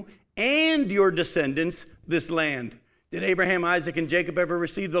you and your descendants this land. Did Abraham, Isaac, and Jacob ever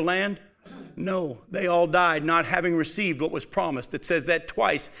receive the land? No, they all died not having received what was promised. It says that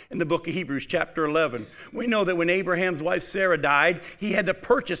twice in the book of Hebrews chapter 11. We know that when Abraham's wife Sarah died, he had to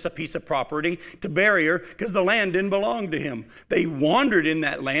purchase a piece of property to bury her because the land didn't belong to him. They wandered in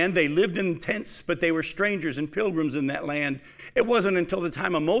that land. They lived in tents, but they were strangers and pilgrims in that land. It wasn't until the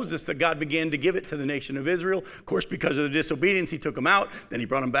time of Moses that God began to give it to the nation of Israel. Of course, because of the disobedience, he took them out. Then he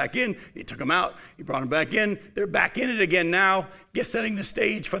brought them back in. He took them out. He brought them back in. They're back in it again now, setting the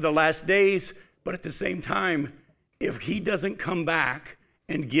stage for the last days. But at the same time, if he doesn't come back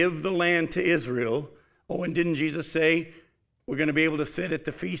and give the land to Israel, oh, and didn't Jesus say we're going to be able to sit at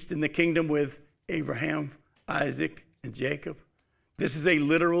the feast in the kingdom with Abraham, Isaac, and Jacob? This is a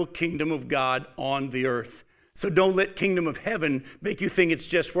literal kingdom of God on the earth. So don't let kingdom of heaven make you think it's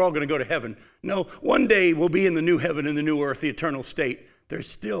just we're all going to go to heaven. No, one day we'll be in the new heaven and the new earth, the eternal state. There's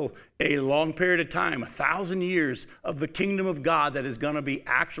still a long period of time, 1,000 years of the kingdom of God that is going to be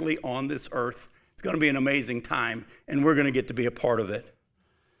actually on this earth. It's going to be an amazing time, and we're going to get to be a part of it.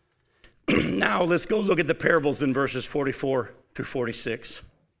 Now, let's go look at the parables in verses 44 through 46.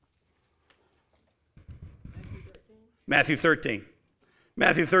 Matthew 13.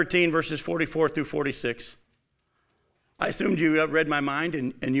 Matthew 13, verses 44 through 46. I assumed you read my mind,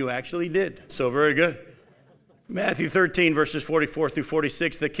 and you actually did. So very good. Matthew 13, verses 44 through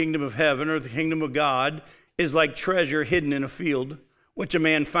 46, the kingdom of heaven or the kingdom of God is like treasure hidden in a field, which a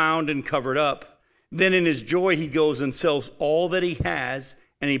man found and covered up. Then in his joy he goes and sells all that he has,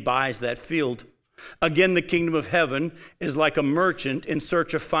 and he buys that field. Again, the kingdom of heaven is like a merchant in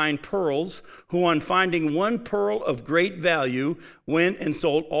search of fine pearls, who on finding one pearl of great value went and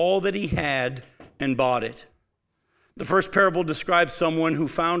sold all that he had and bought it. The first parable describes someone who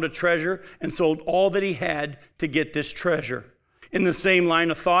found a treasure and sold all that he had to get this treasure. In the same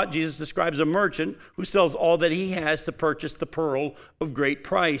line of thought, Jesus describes a merchant who sells all that he has to purchase the pearl of great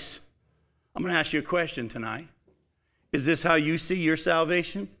price. I'm going to ask you a question tonight. Is this how you see your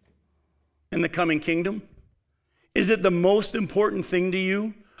salvation in the coming kingdom? Is it the most important thing to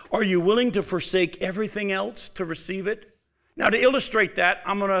you? Are you willing to forsake everything else to receive it? Now, to illustrate that,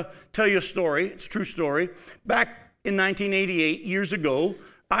 I'm going to tell you a story. It's a true story. Back in 1988, years ago,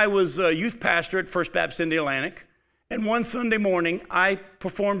 I was a youth pastor at First Baptist Indianapolis, and one Sunday morning, I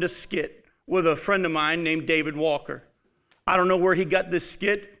performed a skit with a friend of mine named David Walker. I don't know where he got this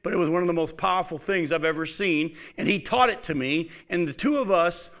skit, but it was one of the most powerful things I've ever seen, and he taught it to me, and the two of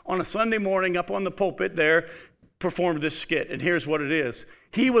us on a Sunday morning up on the pulpit there performed this skit, and here's what it is.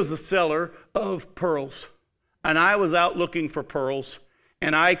 He was the seller of pearls, and I was out looking for pearls.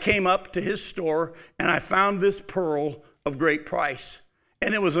 And I came up to his store and I found this pearl of great price.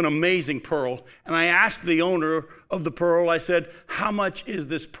 And it was an amazing pearl. And I asked the owner of the pearl, I said, how much is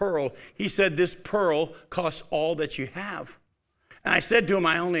this pearl? He said, this pearl costs all that you have. And I said to him,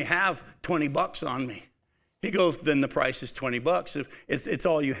 I only have $20 on me. He goes, then the price is $20. If it's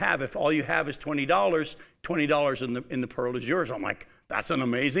all you have. If all you have is $20, $20 in the pearl is yours. I'm like, that's an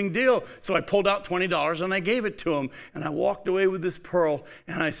amazing deal. So I pulled out $20 and I gave it to him. And I walked away with this pearl.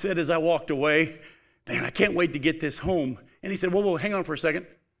 And I said, as I walked away, man, I can't wait to get this home. And he said, whoa, hang on for a second.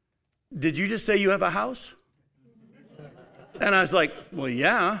 Did you just say you have a house? And I was like, well,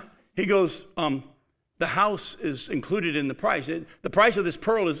 yeah. He goes, the house is included in the price. The price of this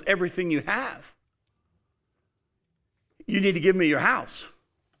pearl is everything you have. You need to give me your house,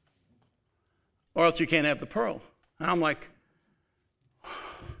 or else you can't have the pearl. And I'm like,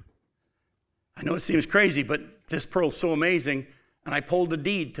 I know it seems crazy, but this pearl's so amazing. And I pulled the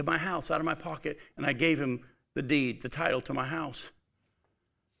deed to my house out of my pocket, and I gave him the deed, the title to my house.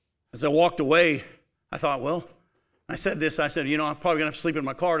 As I walked away, I thought, well, I said, I'm probably going to have to sleep in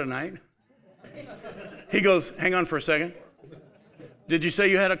my car tonight. He goes, hang on for a second. Did you say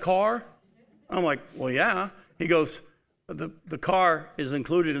you had a car? I'm like, well, yeah. He goes, the car is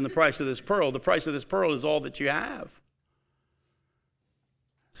included in the price of this pearl. The price of this pearl is all that you have.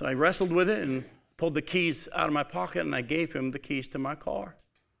 So I wrestled with it and pulled the keys out of my pocket, and I gave him the keys to my car.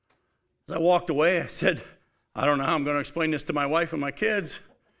 As I walked away, I said, I don't know how I'm going to explain this to my wife and my kids.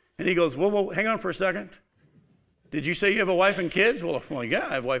 And he goes, whoa, hang on for a second. Did you say you have a wife and kids? Well, yeah,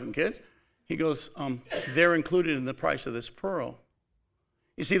 I have a wife and kids. He goes, they're included in the price of this pearl.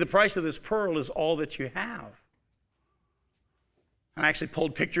 You see, the price of this pearl is all that you have. I actually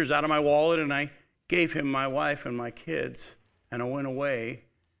pulled pictures out of my wallet, and I gave him my wife and my kids, and I went away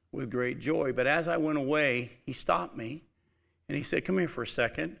with great joy. But as I went away, he stopped me, and he said, come here for a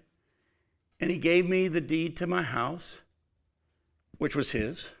second. And he gave me the deed to my house, which was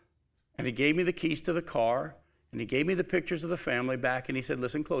his, and he gave me the keys to the car, and he gave me the pictures of the family back, and he said,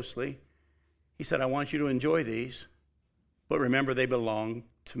 listen closely. He said, I want you to enjoy these, but remember, they belong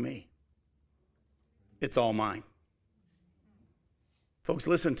to me. It's all mine. Folks,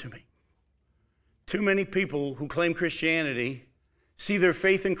 listen to me. Too many people who claim Christianity see their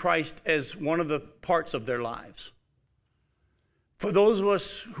faith in Christ as one of the parts of their lives. For those of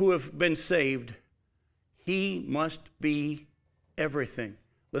us who have been saved, he must be everything.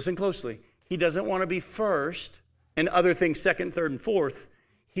 Listen closely. He doesn't want to be first and other things second, third, and fourth.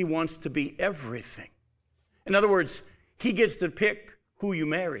 He wants to be everything. In other words, he gets to pick who you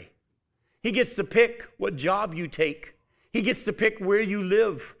marry. He gets to pick what job you take. He gets to pick where you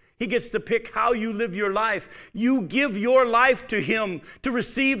live. He gets to pick how you live your life. You give your life to him to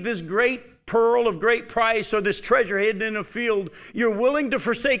receive this great pearl of great price or this treasure hidden in a field. You're willing to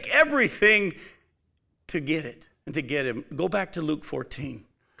forsake everything to get it and to get him. Go back to Luke 14.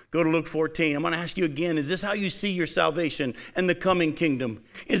 Go to Luke 14. I'm going to ask you again, is this how you see your salvation and the coming kingdom?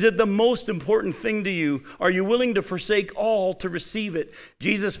 Is it the most important thing to you? Are you willing to forsake all to receive it?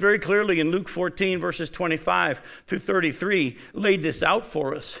 Jesus very clearly in Luke 14, verses 25 through 33, laid this out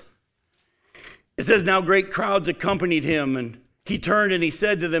for us. It says, now great crowds accompanied him, and he turned and he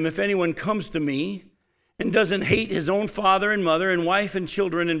said to them, if anyone comes to me and doesn't hate his own father and mother and wife and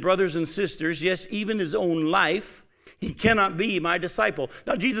children and brothers and sisters, yes, even his own life, he cannot be my disciple.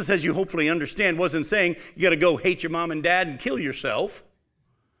 Now, Jesus, as you hopefully understand, wasn't saying you got to go hate your mom and dad and kill yourself.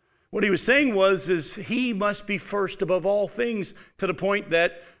 What he was saying is he must be first above all things, to the point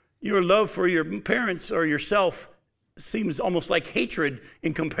that your love for your parents or yourself seems almost like hatred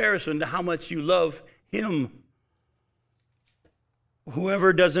in comparison to how much you love him.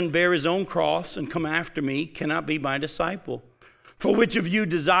 Whoever doesn't bear his own cross and come after me cannot be my disciple. For which of you,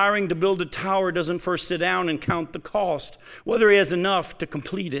 desiring to build a tower, doesn't first sit down and count the cost, whether he has enough to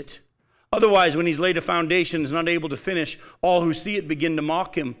complete it? Otherwise, when he's laid a foundation and is not able to finish, all who see it begin to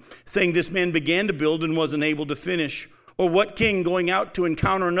mock him, saying, this man began to build and wasn't able to finish. Or what king going out to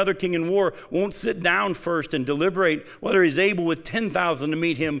encounter another king in war won't sit down first and deliberate whether he's able with 10,000 to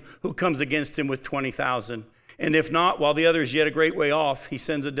meet him who comes against him with 20,000? And if not, while the other is yet a great way off, he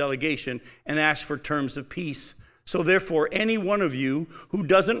sends a delegation and asks for terms of peace. So therefore, any one of you who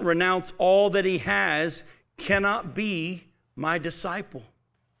doesn't renounce all that he has cannot be my disciple.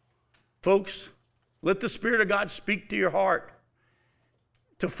 Folks, let the Spirit of God speak to your heart.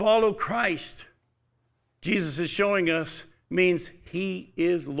 To follow Christ, Jesus is showing us, means he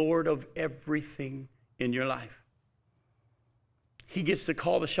is Lord of everything in your life. He gets to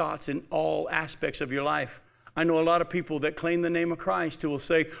call the shots in all aspects of your life. I know a lot of people that claim the name of Christ who will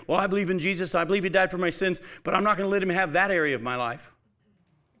say, well, I believe in Jesus. I believe he died for my sins, but I'm not going to let him have that area of my life.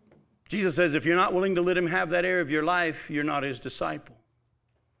 Jesus says, if you're not willing to let him have that area of your life, you're not his disciple.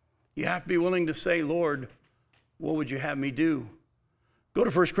 You have to be willing to say, Lord, what would you have me do? Go to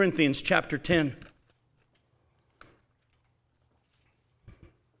 1 Corinthians chapter 10.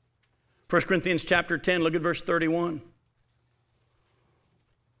 1 Corinthians chapter 10, look at verse 31.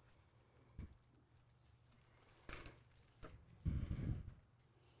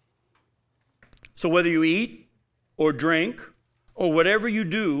 So whether you eat or drink or whatever you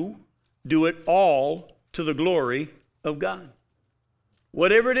do, do it all to the glory of God.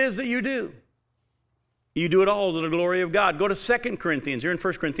 Whatever it is that you do it all to the glory of God. Go to 2 Corinthians. You're in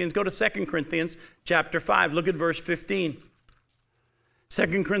 1 Corinthians. Go to 2 Corinthians chapter 5. Look at verse 15.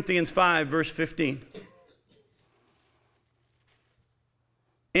 2 Corinthians 5, verse 15.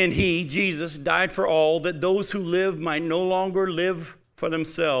 And he, Jesus, died for all, that those who live might no longer live for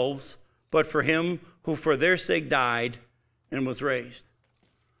themselves, but for him who for their sake died and was raised.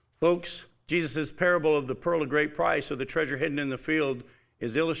 Folks, Jesus' parable of the pearl of great price, or the treasure hidden in the field,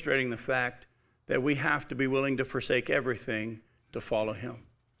 is illustrating the fact that we have to be willing to forsake everything to follow him.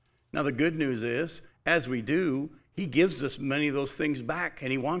 Now, the good news is, as we do, he gives us many of those things back,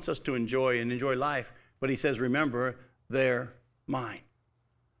 and he wants us to enjoy life. But he says, remember, they're mine.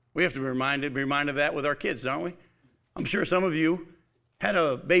 We have to be reminded of that with our kids, don't we? I'm sure some of you had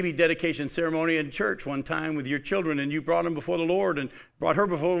a baby dedication ceremony in church one time with your children, and you brought them before the Lord and brought her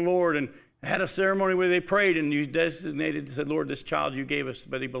before the Lord and had a ceremony where they prayed, and you designated and said, Lord, this child you gave us,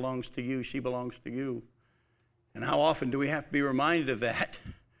 but he belongs to you. She belongs to you. And how often do we have to be reminded of that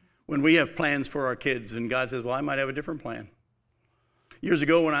when we have plans for our kids and God says, well, I might have a different plan. Years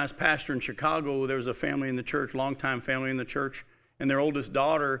ago when I was pastor in Chicago, there was a family in the church, longtime family in the church, and their oldest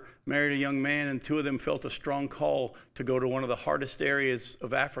daughter married a young man, and two of them felt a strong call to go to one of the hardest areas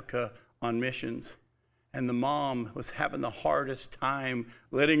of Africa on missions. And the mom was having the hardest time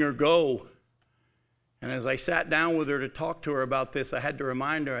letting her go. And as I sat down with her to talk to her about this, I had to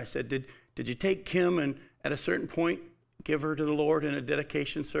remind her, I said, did you take Kim and at a certain point give her to the Lord in a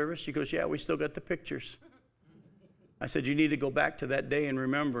dedication service? She goes, yeah, we still got the pictures. I said, you need to go back to that day and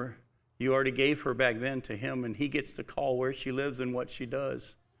remember, you already gave her back then to him, and he gets to call where she lives and what she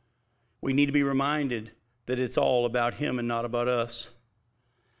does. We need to be reminded that it's all about him and not about us.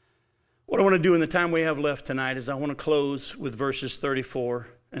 What I want to do in the time we have left tonight is I want to close with verses 34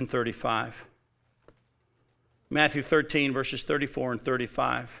 and 35. Matthew 13, verses 34 and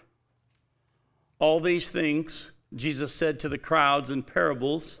 35. All these things Jesus said to the crowds in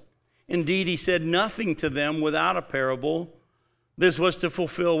parables. Indeed, he said nothing to them without a parable. This was to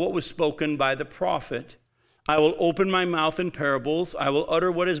fulfill what was spoken by the prophet. I will open my mouth in parables. I will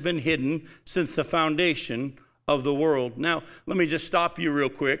utter what has been hidden since the foundation of the world. Now, let me just stop you real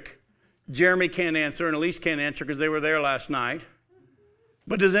quick. Jeremy can't answer, and Elise can't answer because they were there last night.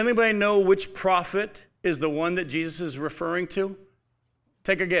 But does anybody know which prophet is the one that Jesus is referring to?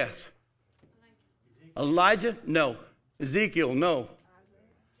 Take a guess. Elijah? No. Ezekiel? No.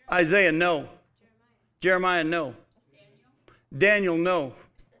 Isaiah? No. Jeremiah? No. Daniel? No.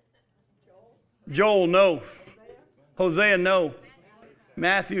 Joel? No. Hosea? No.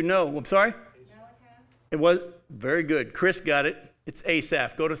 Matthew? No. I'm sorry? It was very good. Chris got it. It's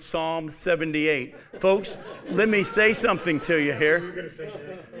Asaph. Go to Psalm 78. Folks, let me say something to you here.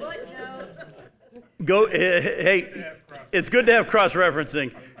 Go. Hey, it's good to have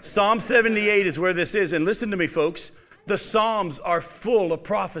cross-referencing. Psalm 78 is where this is. And listen to me, folks. The Psalms are full of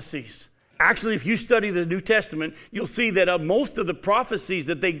prophecies. Actually, if you study the New Testament, you'll see that most of the prophecies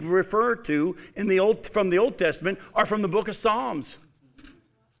that they refer to from the Old Testament are from the book of Psalms.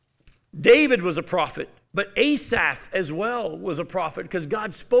 David was a prophet, but Asaph as well was a prophet because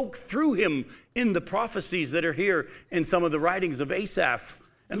God spoke through him in the prophecies that are here in some of the writings of Asaph.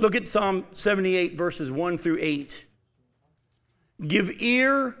 And look at Psalm 78, verses 1 through 8. Give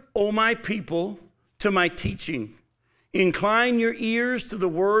ear, O my people, to my teaching. Incline your ears to the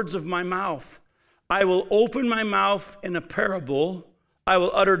words of my mouth. I will open my mouth in a parable. I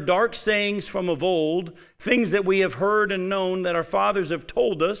will utter dark sayings from of old, things that we have heard and known that our fathers have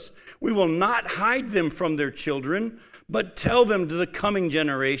told us. We will not hide them from their children, but tell them to the coming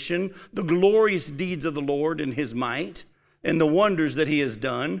generation the glorious deeds of the Lord and his might and the wonders that he has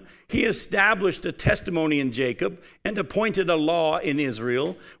done. He established a testimony in Jacob and appointed a law in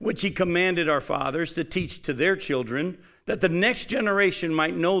Israel, which he commanded our fathers to teach to their children, that the next generation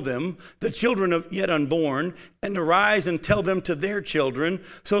might know them, the children of yet unborn, and arise and tell them to their children,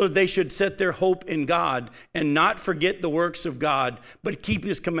 so that they should set their hope in God and not forget the works of God, but keep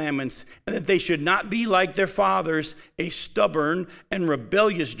his commandments, and that they should not be like their fathers, a stubborn and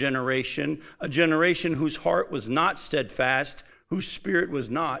rebellious generation, a generation whose heart was not steadfast, whose spirit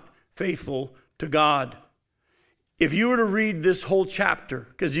was not faithful to God. If you were to read this whole chapter,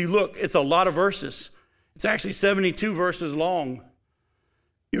 because you look, it's a lot of verses. It's actually 72 verses long.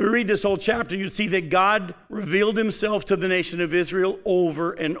 You read this whole chapter, you'd see that God revealed himself to the nation of Israel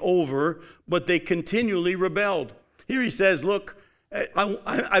over and over, but they continually rebelled. Here he says, look,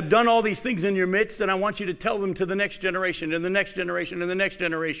 I've done all these things in your midst, and I want you to tell them to the next generation, and the next generation, and the next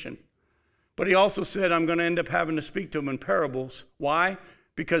generation. But he also said, I'm going to end up having to speak to them in parables. Why?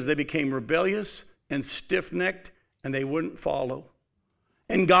 Because they became rebellious and stiff-necked, and they wouldn't follow.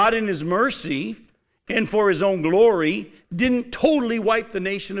 And God, in his mercy and for his own glory, didn't totally wipe the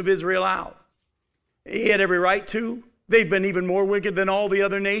nation of Israel out. He had every right to. They've been even more wicked than all the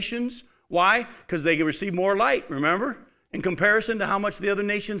other nations. Why? Because they received more light, remember? In comparison to how much the other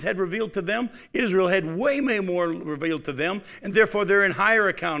nations had revealed to them, Israel had way more revealed to them, and therefore they're in higher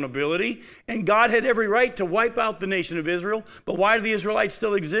accountability. And God had every right to wipe out the nation of Israel. But why do the Israelites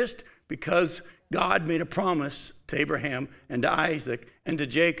still exist? Because God made a promise to Abraham and to Isaac and to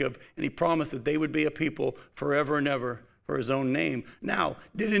Jacob, and he promised that they would be a people forever and ever for his own name. Now,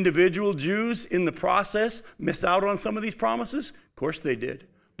 did individual Jews in the process miss out on some of these promises? Of course they did.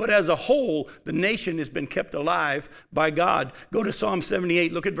 But as a whole, the nation has been kept alive by God. Go to Psalm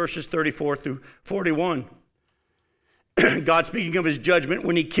 78, look at verses 34 through 41. God speaking of his judgment,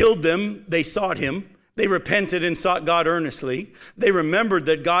 when he killed them, they sought him. They repented and sought God earnestly. They remembered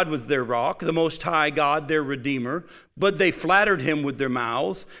that God was their rock, the Most High God, their Redeemer. But they flattered him with their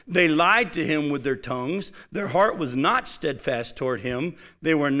mouths. They lied to him with their tongues. Their heart was not steadfast toward him.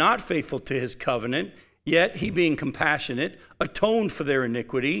 They were not faithful to his covenant. Yet he, being compassionate, atoned for their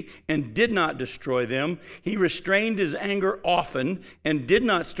iniquity and did not destroy them. He restrained his anger often and did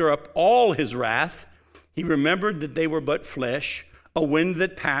not stir up all his wrath. He remembered that they were but flesh, a wind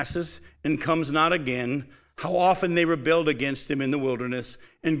that passes and comes not again. How often they rebelled against him in the wilderness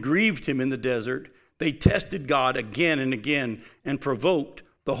and grieved him in the desert. They tested God again and again and provoked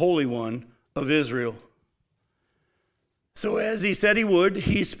the Holy One of Israel. So as he said he would,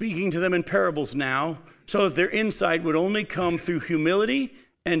 he's speaking to them in parables now, so that their insight would only come through humility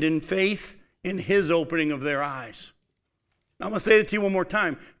and in faith in his opening of their eyes. Now, I'm going to say it to you one more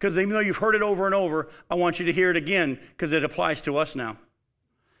time, because even though you've heard it over and over, I want you to hear it again, because it applies to us now.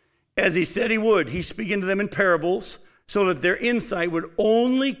 As he said he would, he's speaking to them in parables, so that their insight would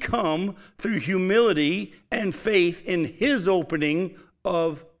only come through humility and faith in his opening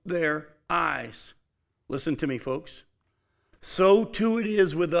of their eyes. Listen to me, folks. So too it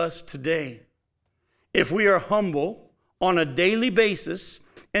is with us today. If we are humble on a daily basis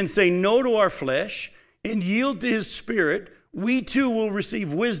and say no to our flesh and yield to his Spirit, we too will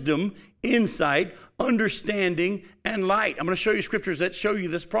receive wisdom, insight, understanding, and light. I'm going to show you scriptures that show you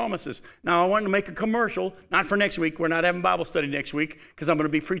this promises. Now, I want to make a commercial, not for next week. We're not having Bible study next week because I'm going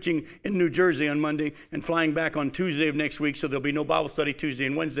to be preaching in New Jersey on Monday and flying back on Tuesday of next week, so there'll be no Bible study Tuesday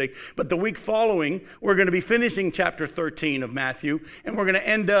and Wednesday. But the week following, we're going to be finishing chapter 13 of Matthew, and we're going to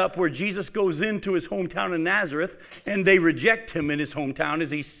end up where Jesus goes into his hometown in Nazareth, and they reject him in his hometown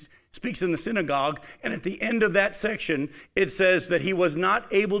as he speaks in the synagogue. And at the end of that section, it says that he was not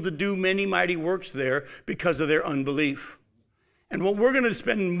able to do many mighty works there because of their unbelief. And what we're going to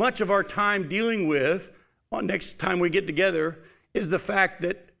spend much of our time dealing with on next time we get together is the fact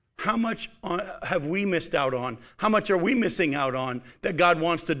that how much have we missed out on? How much are we missing out on that God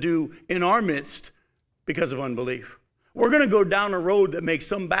wants to do in our midst because of unbelief? We're going to go down a road that makes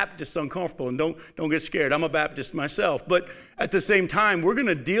some Baptists uncomfortable, and don't get scared. I'm a Baptist myself. But at the same time, we're going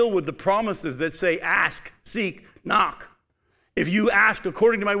to deal with the promises that say, ask, seek, knock. If you ask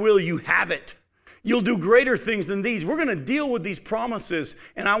according to my will, you have it. You'll do greater things than these. We're going to deal with these promises,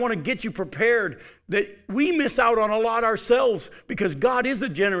 and I want to get you prepared that we miss out on a lot ourselves because God is a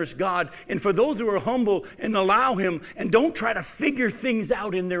generous God. And for those who are humble and allow him and don't try to figure things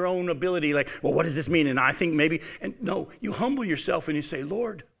out in their own ability, like, well, what does this mean? And I think maybe, and no, you humble yourself and you say,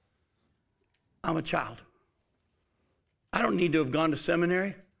 Lord, I'm a child. I don't need to have gone to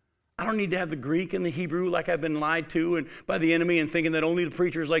seminary. I don't need to have the Greek and the Hebrew like I've been lied to and by the enemy and thinking that only the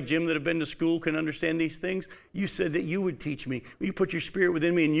preachers like Jim that have been to school can understand these things. You said that you would teach me. You put your Spirit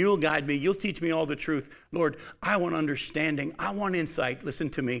within me and you'll guide me. You'll teach me all the truth. Lord, I want understanding. I want insight.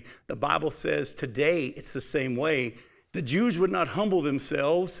 Listen to me. The Bible says today it's the same way. The Jews would not humble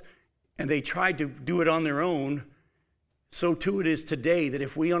themselves and they tried to do it on their own. So too it is today that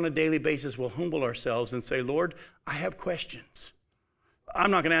if we on a daily basis will humble ourselves and say, Lord, I have questions. I'm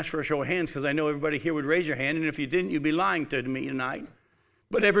not going to ask for a show of hands because I know everybody here would raise your hand, and if you didn't, you'd be lying to me tonight.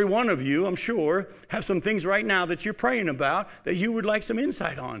 But every one of you, I'm sure, have some things right now that you're praying about that you would like some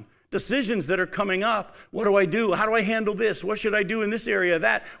insight on. decisions that are coming up. What do I do? How do I handle this? What should I do in this area,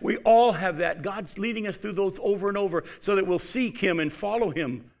 that? We all have that. God's leading us through those over and over so that we'll seek him and follow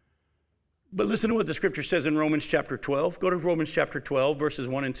him. But listen to what the scripture says in Romans chapter 12. Go to Romans chapter 12, verses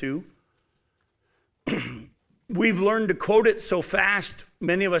 1 and 2. We've learned to quote it so fast,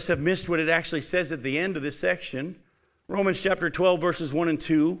 many of us have missed what it actually says at the end of this section. Romans chapter 12, verses 1 and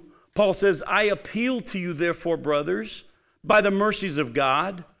 2. Paul says, I appeal to you, therefore, brothers, by the mercies of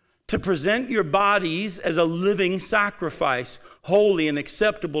God, to present your bodies as a living sacrifice, holy and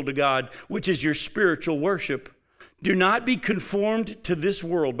acceptable to God, which is your spiritual worship. Do not be conformed to this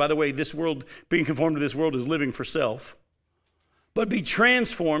world. By the way, this world, being conformed to this world is living for self. But be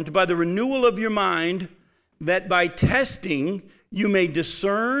transformed by the renewal of your mind, that by testing you may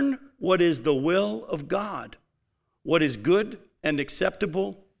discern what is the will of God, what is good and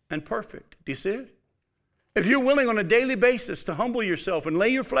acceptable and perfect. Do you see it? If you're willing on a daily basis to humble yourself and lay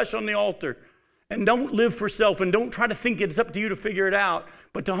your flesh on the altar and don't live for self and don't try to think it's up to you to figure it out,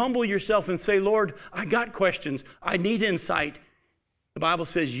 but to humble yourself and say, Lord, I got questions. I need insight. The Bible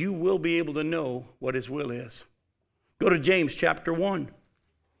says you will be able to know what his will is. Go to James chapter 1.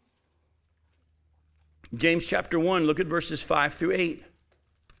 James chapter 1, look at verses 5 through 8.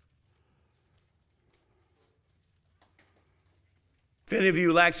 If any of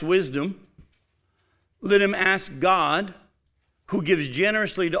you lacks wisdom, let him ask God, who gives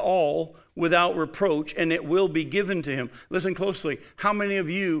generously to all without reproach, and it will be given to him. Listen closely. How many of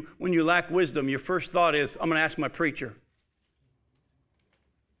you, when you lack wisdom, your first thought is, I'm going to ask my preacher?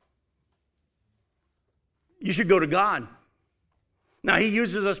 You should go to God. Now, he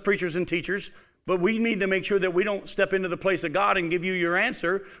uses us preachers and teachers, but we need to make sure that we don't step into the place of God and give you your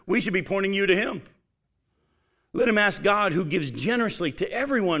answer. We should be pointing you to him. Let him ask God, who gives generously to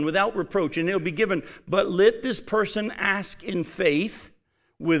everyone without reproach, and it'll be given. But let this person ask in faith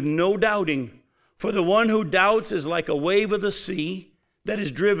with no doubting. For the one who doubts is like a wave of the sea that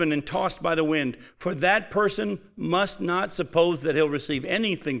is driven and tossed by the wind. For that person must not suppose that he'll receive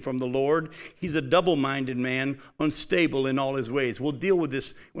anything from the Lord. He's a double-minded man, unstable in all his ways. We'll deal with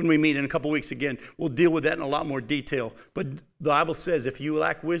this when we meet in a couple weeks again. We'll deal with that in a lot more detail. But the Bible says if you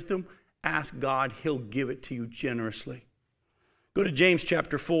lack wisdom, ask God, he'll give it to you generously. Go to James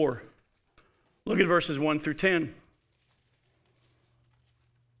chapter 4. Look at verses 1 through 10.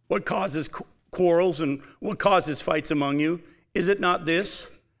 What causes quarrels and what causes fights among you? Is it not this,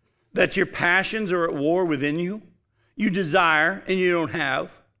 that your passions are at war within you? You desire and you don't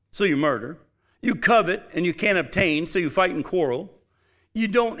have, so you murder. You covet and you can't obtain, so you fight and quarrel. You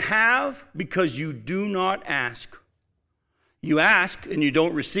don't have because you do not ask. You ask and you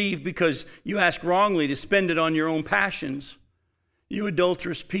don't receive because you ask wrongly to spend it on your own passions. You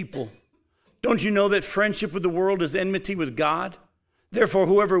adulterous people, don't you know that friendship with the world is enmity with God? Therefore,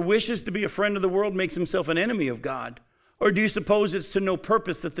 whoever wishes to be a friend of the world makes himself an enemy of God. Or do you suppose it's to no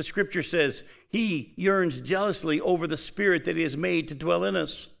purpose that the scripture says he yearns jealously over the spirit that he has made to dwell in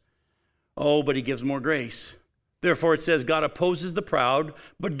us? Oh, but he gives more grace. Therefore, it says God opposes the proud,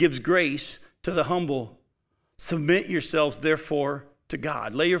 but gives grace to the humble. Submit yourselves, therefore, to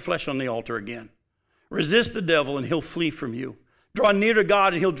God. Lay your flesh on the altar again. Resist the devil, and he'll flee from you. Draw near to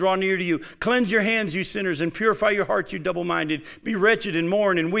God, and he'll draw near to you. Cleanse your hands, you sinners, and purify your hearts, you double-minded. Be wretched and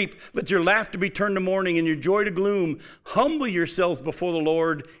mourn and weep. Let your laughter be turned to mourning and your joy to gloom. Humble yourselves before the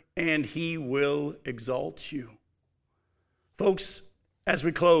Lord, and he will exalt you. Folks, as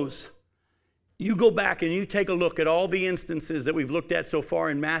we close, you go back and you take a look at all the instances that we've looked at so far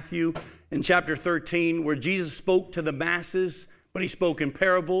in Matthew in chapter 13, where Jesus spoke to the masses, but he spoke in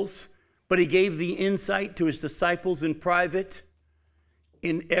parables, but he gave the insight to his disciples in private.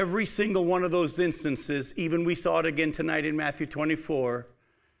 In every single one of those instances, even we saw it again tonight in Matthew 24,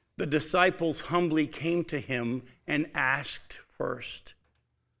 the disciples humbly came to him and asked first.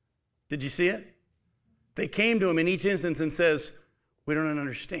 Did you see it? They came to him in each instance and says, we don't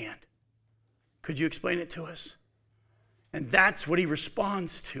understand. Could you explain it to us? And that's what he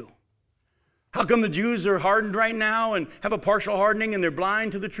responds to. How come the Jews are hardened right now and have a partial hardening and they're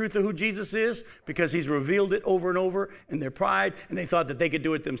blind to the truth of who Jesus is? Because he's revealed it over and over in their pride, and they thought that they could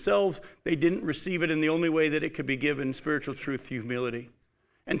do it themselves. They didn't receive it in the only way that it could be given, spiritual truth, humility.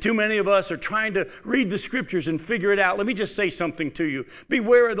 And too many of us are trying to read the scriptures and figure it out. Let me just say something to you.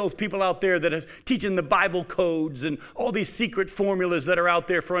 Beware of those people out there that are teaching the Bible codes and all these secret formulas that are out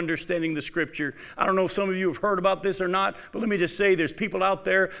there for understanding the scripture. I don't know if some of you have heard about this or not, but let me just say there's people out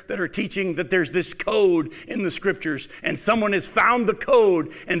there that are teaching that there's this code in the scriptures, and someone has found the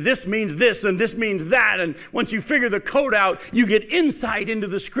code, and this means this and this means that. And once you figure the code out, you get insight into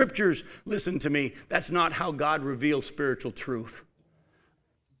the scriptures. Listen to me. That's not how God reveals spiritual truth.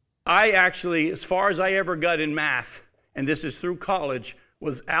 I actually, as far as I ever got in math, and this is through college,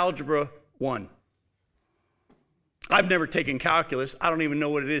 was Algebra 1. I've never taken calculus. I don't even know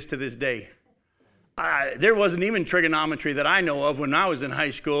what it is to this day. There wasn't even trigonometry that I know of when I was in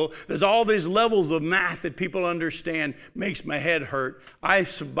high school. There's all these levels of math that people understand. Makes my head hurt. I,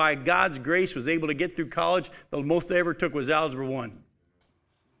 by God's grace, was able to get through college. The most I ever took was Algebra 1.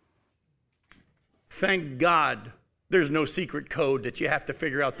 Thank God there's no secret code that you have to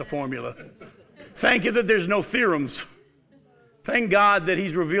figure out the formula. Thank you that there's no theorems. Thank God that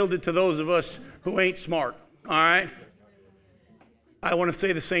he's revealed it to those of us who ain't smart. All right? I want to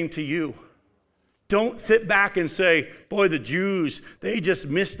say the same to you. Don't sit back and say, boy, the Jews, they just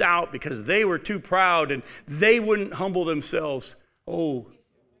missed out because they were too proud and they wouldn't humble themselves. Oh,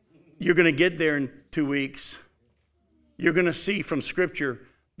 you're going to get there in 2 weeks. You're going to see from Scripture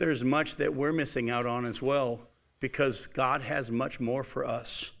there's much that we're missing out on as well because God has much more for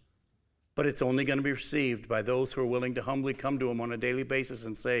us. But it's only going to be received by those who are willing to humbly come to him on a daily basis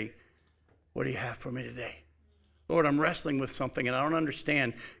and say, what do you have for me today? Lord, I'm wrestling with something and I don't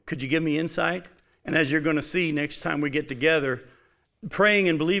understand. Could you give me insight? And as you're going to see next time we get together, praying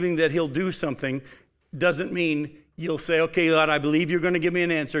and believing that he'll do something doesn't mean you'll say, okay, God, I believe you're going to give me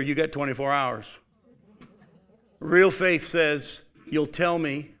an answer. You got 24 hours. Real faith says, you'll tell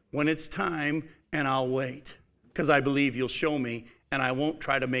me when it's time and I'll wait because I believe you'll show me and I won't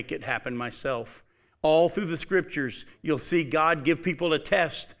try to make it happen myself. All through the Scriptures, you'll see God give people a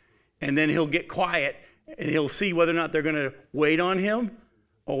test and then he'll get quiet and he'll see whether or not they're going to wait on him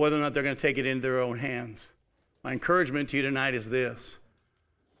or whether or not they're going to take it into their own hands. My encouragement to you tonight is this.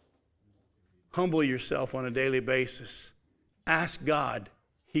 Humble yourself on a daily basis. Ask God.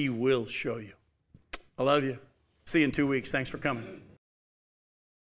 He will show you. I love you. See you in 2 weeks. Thanks for coming.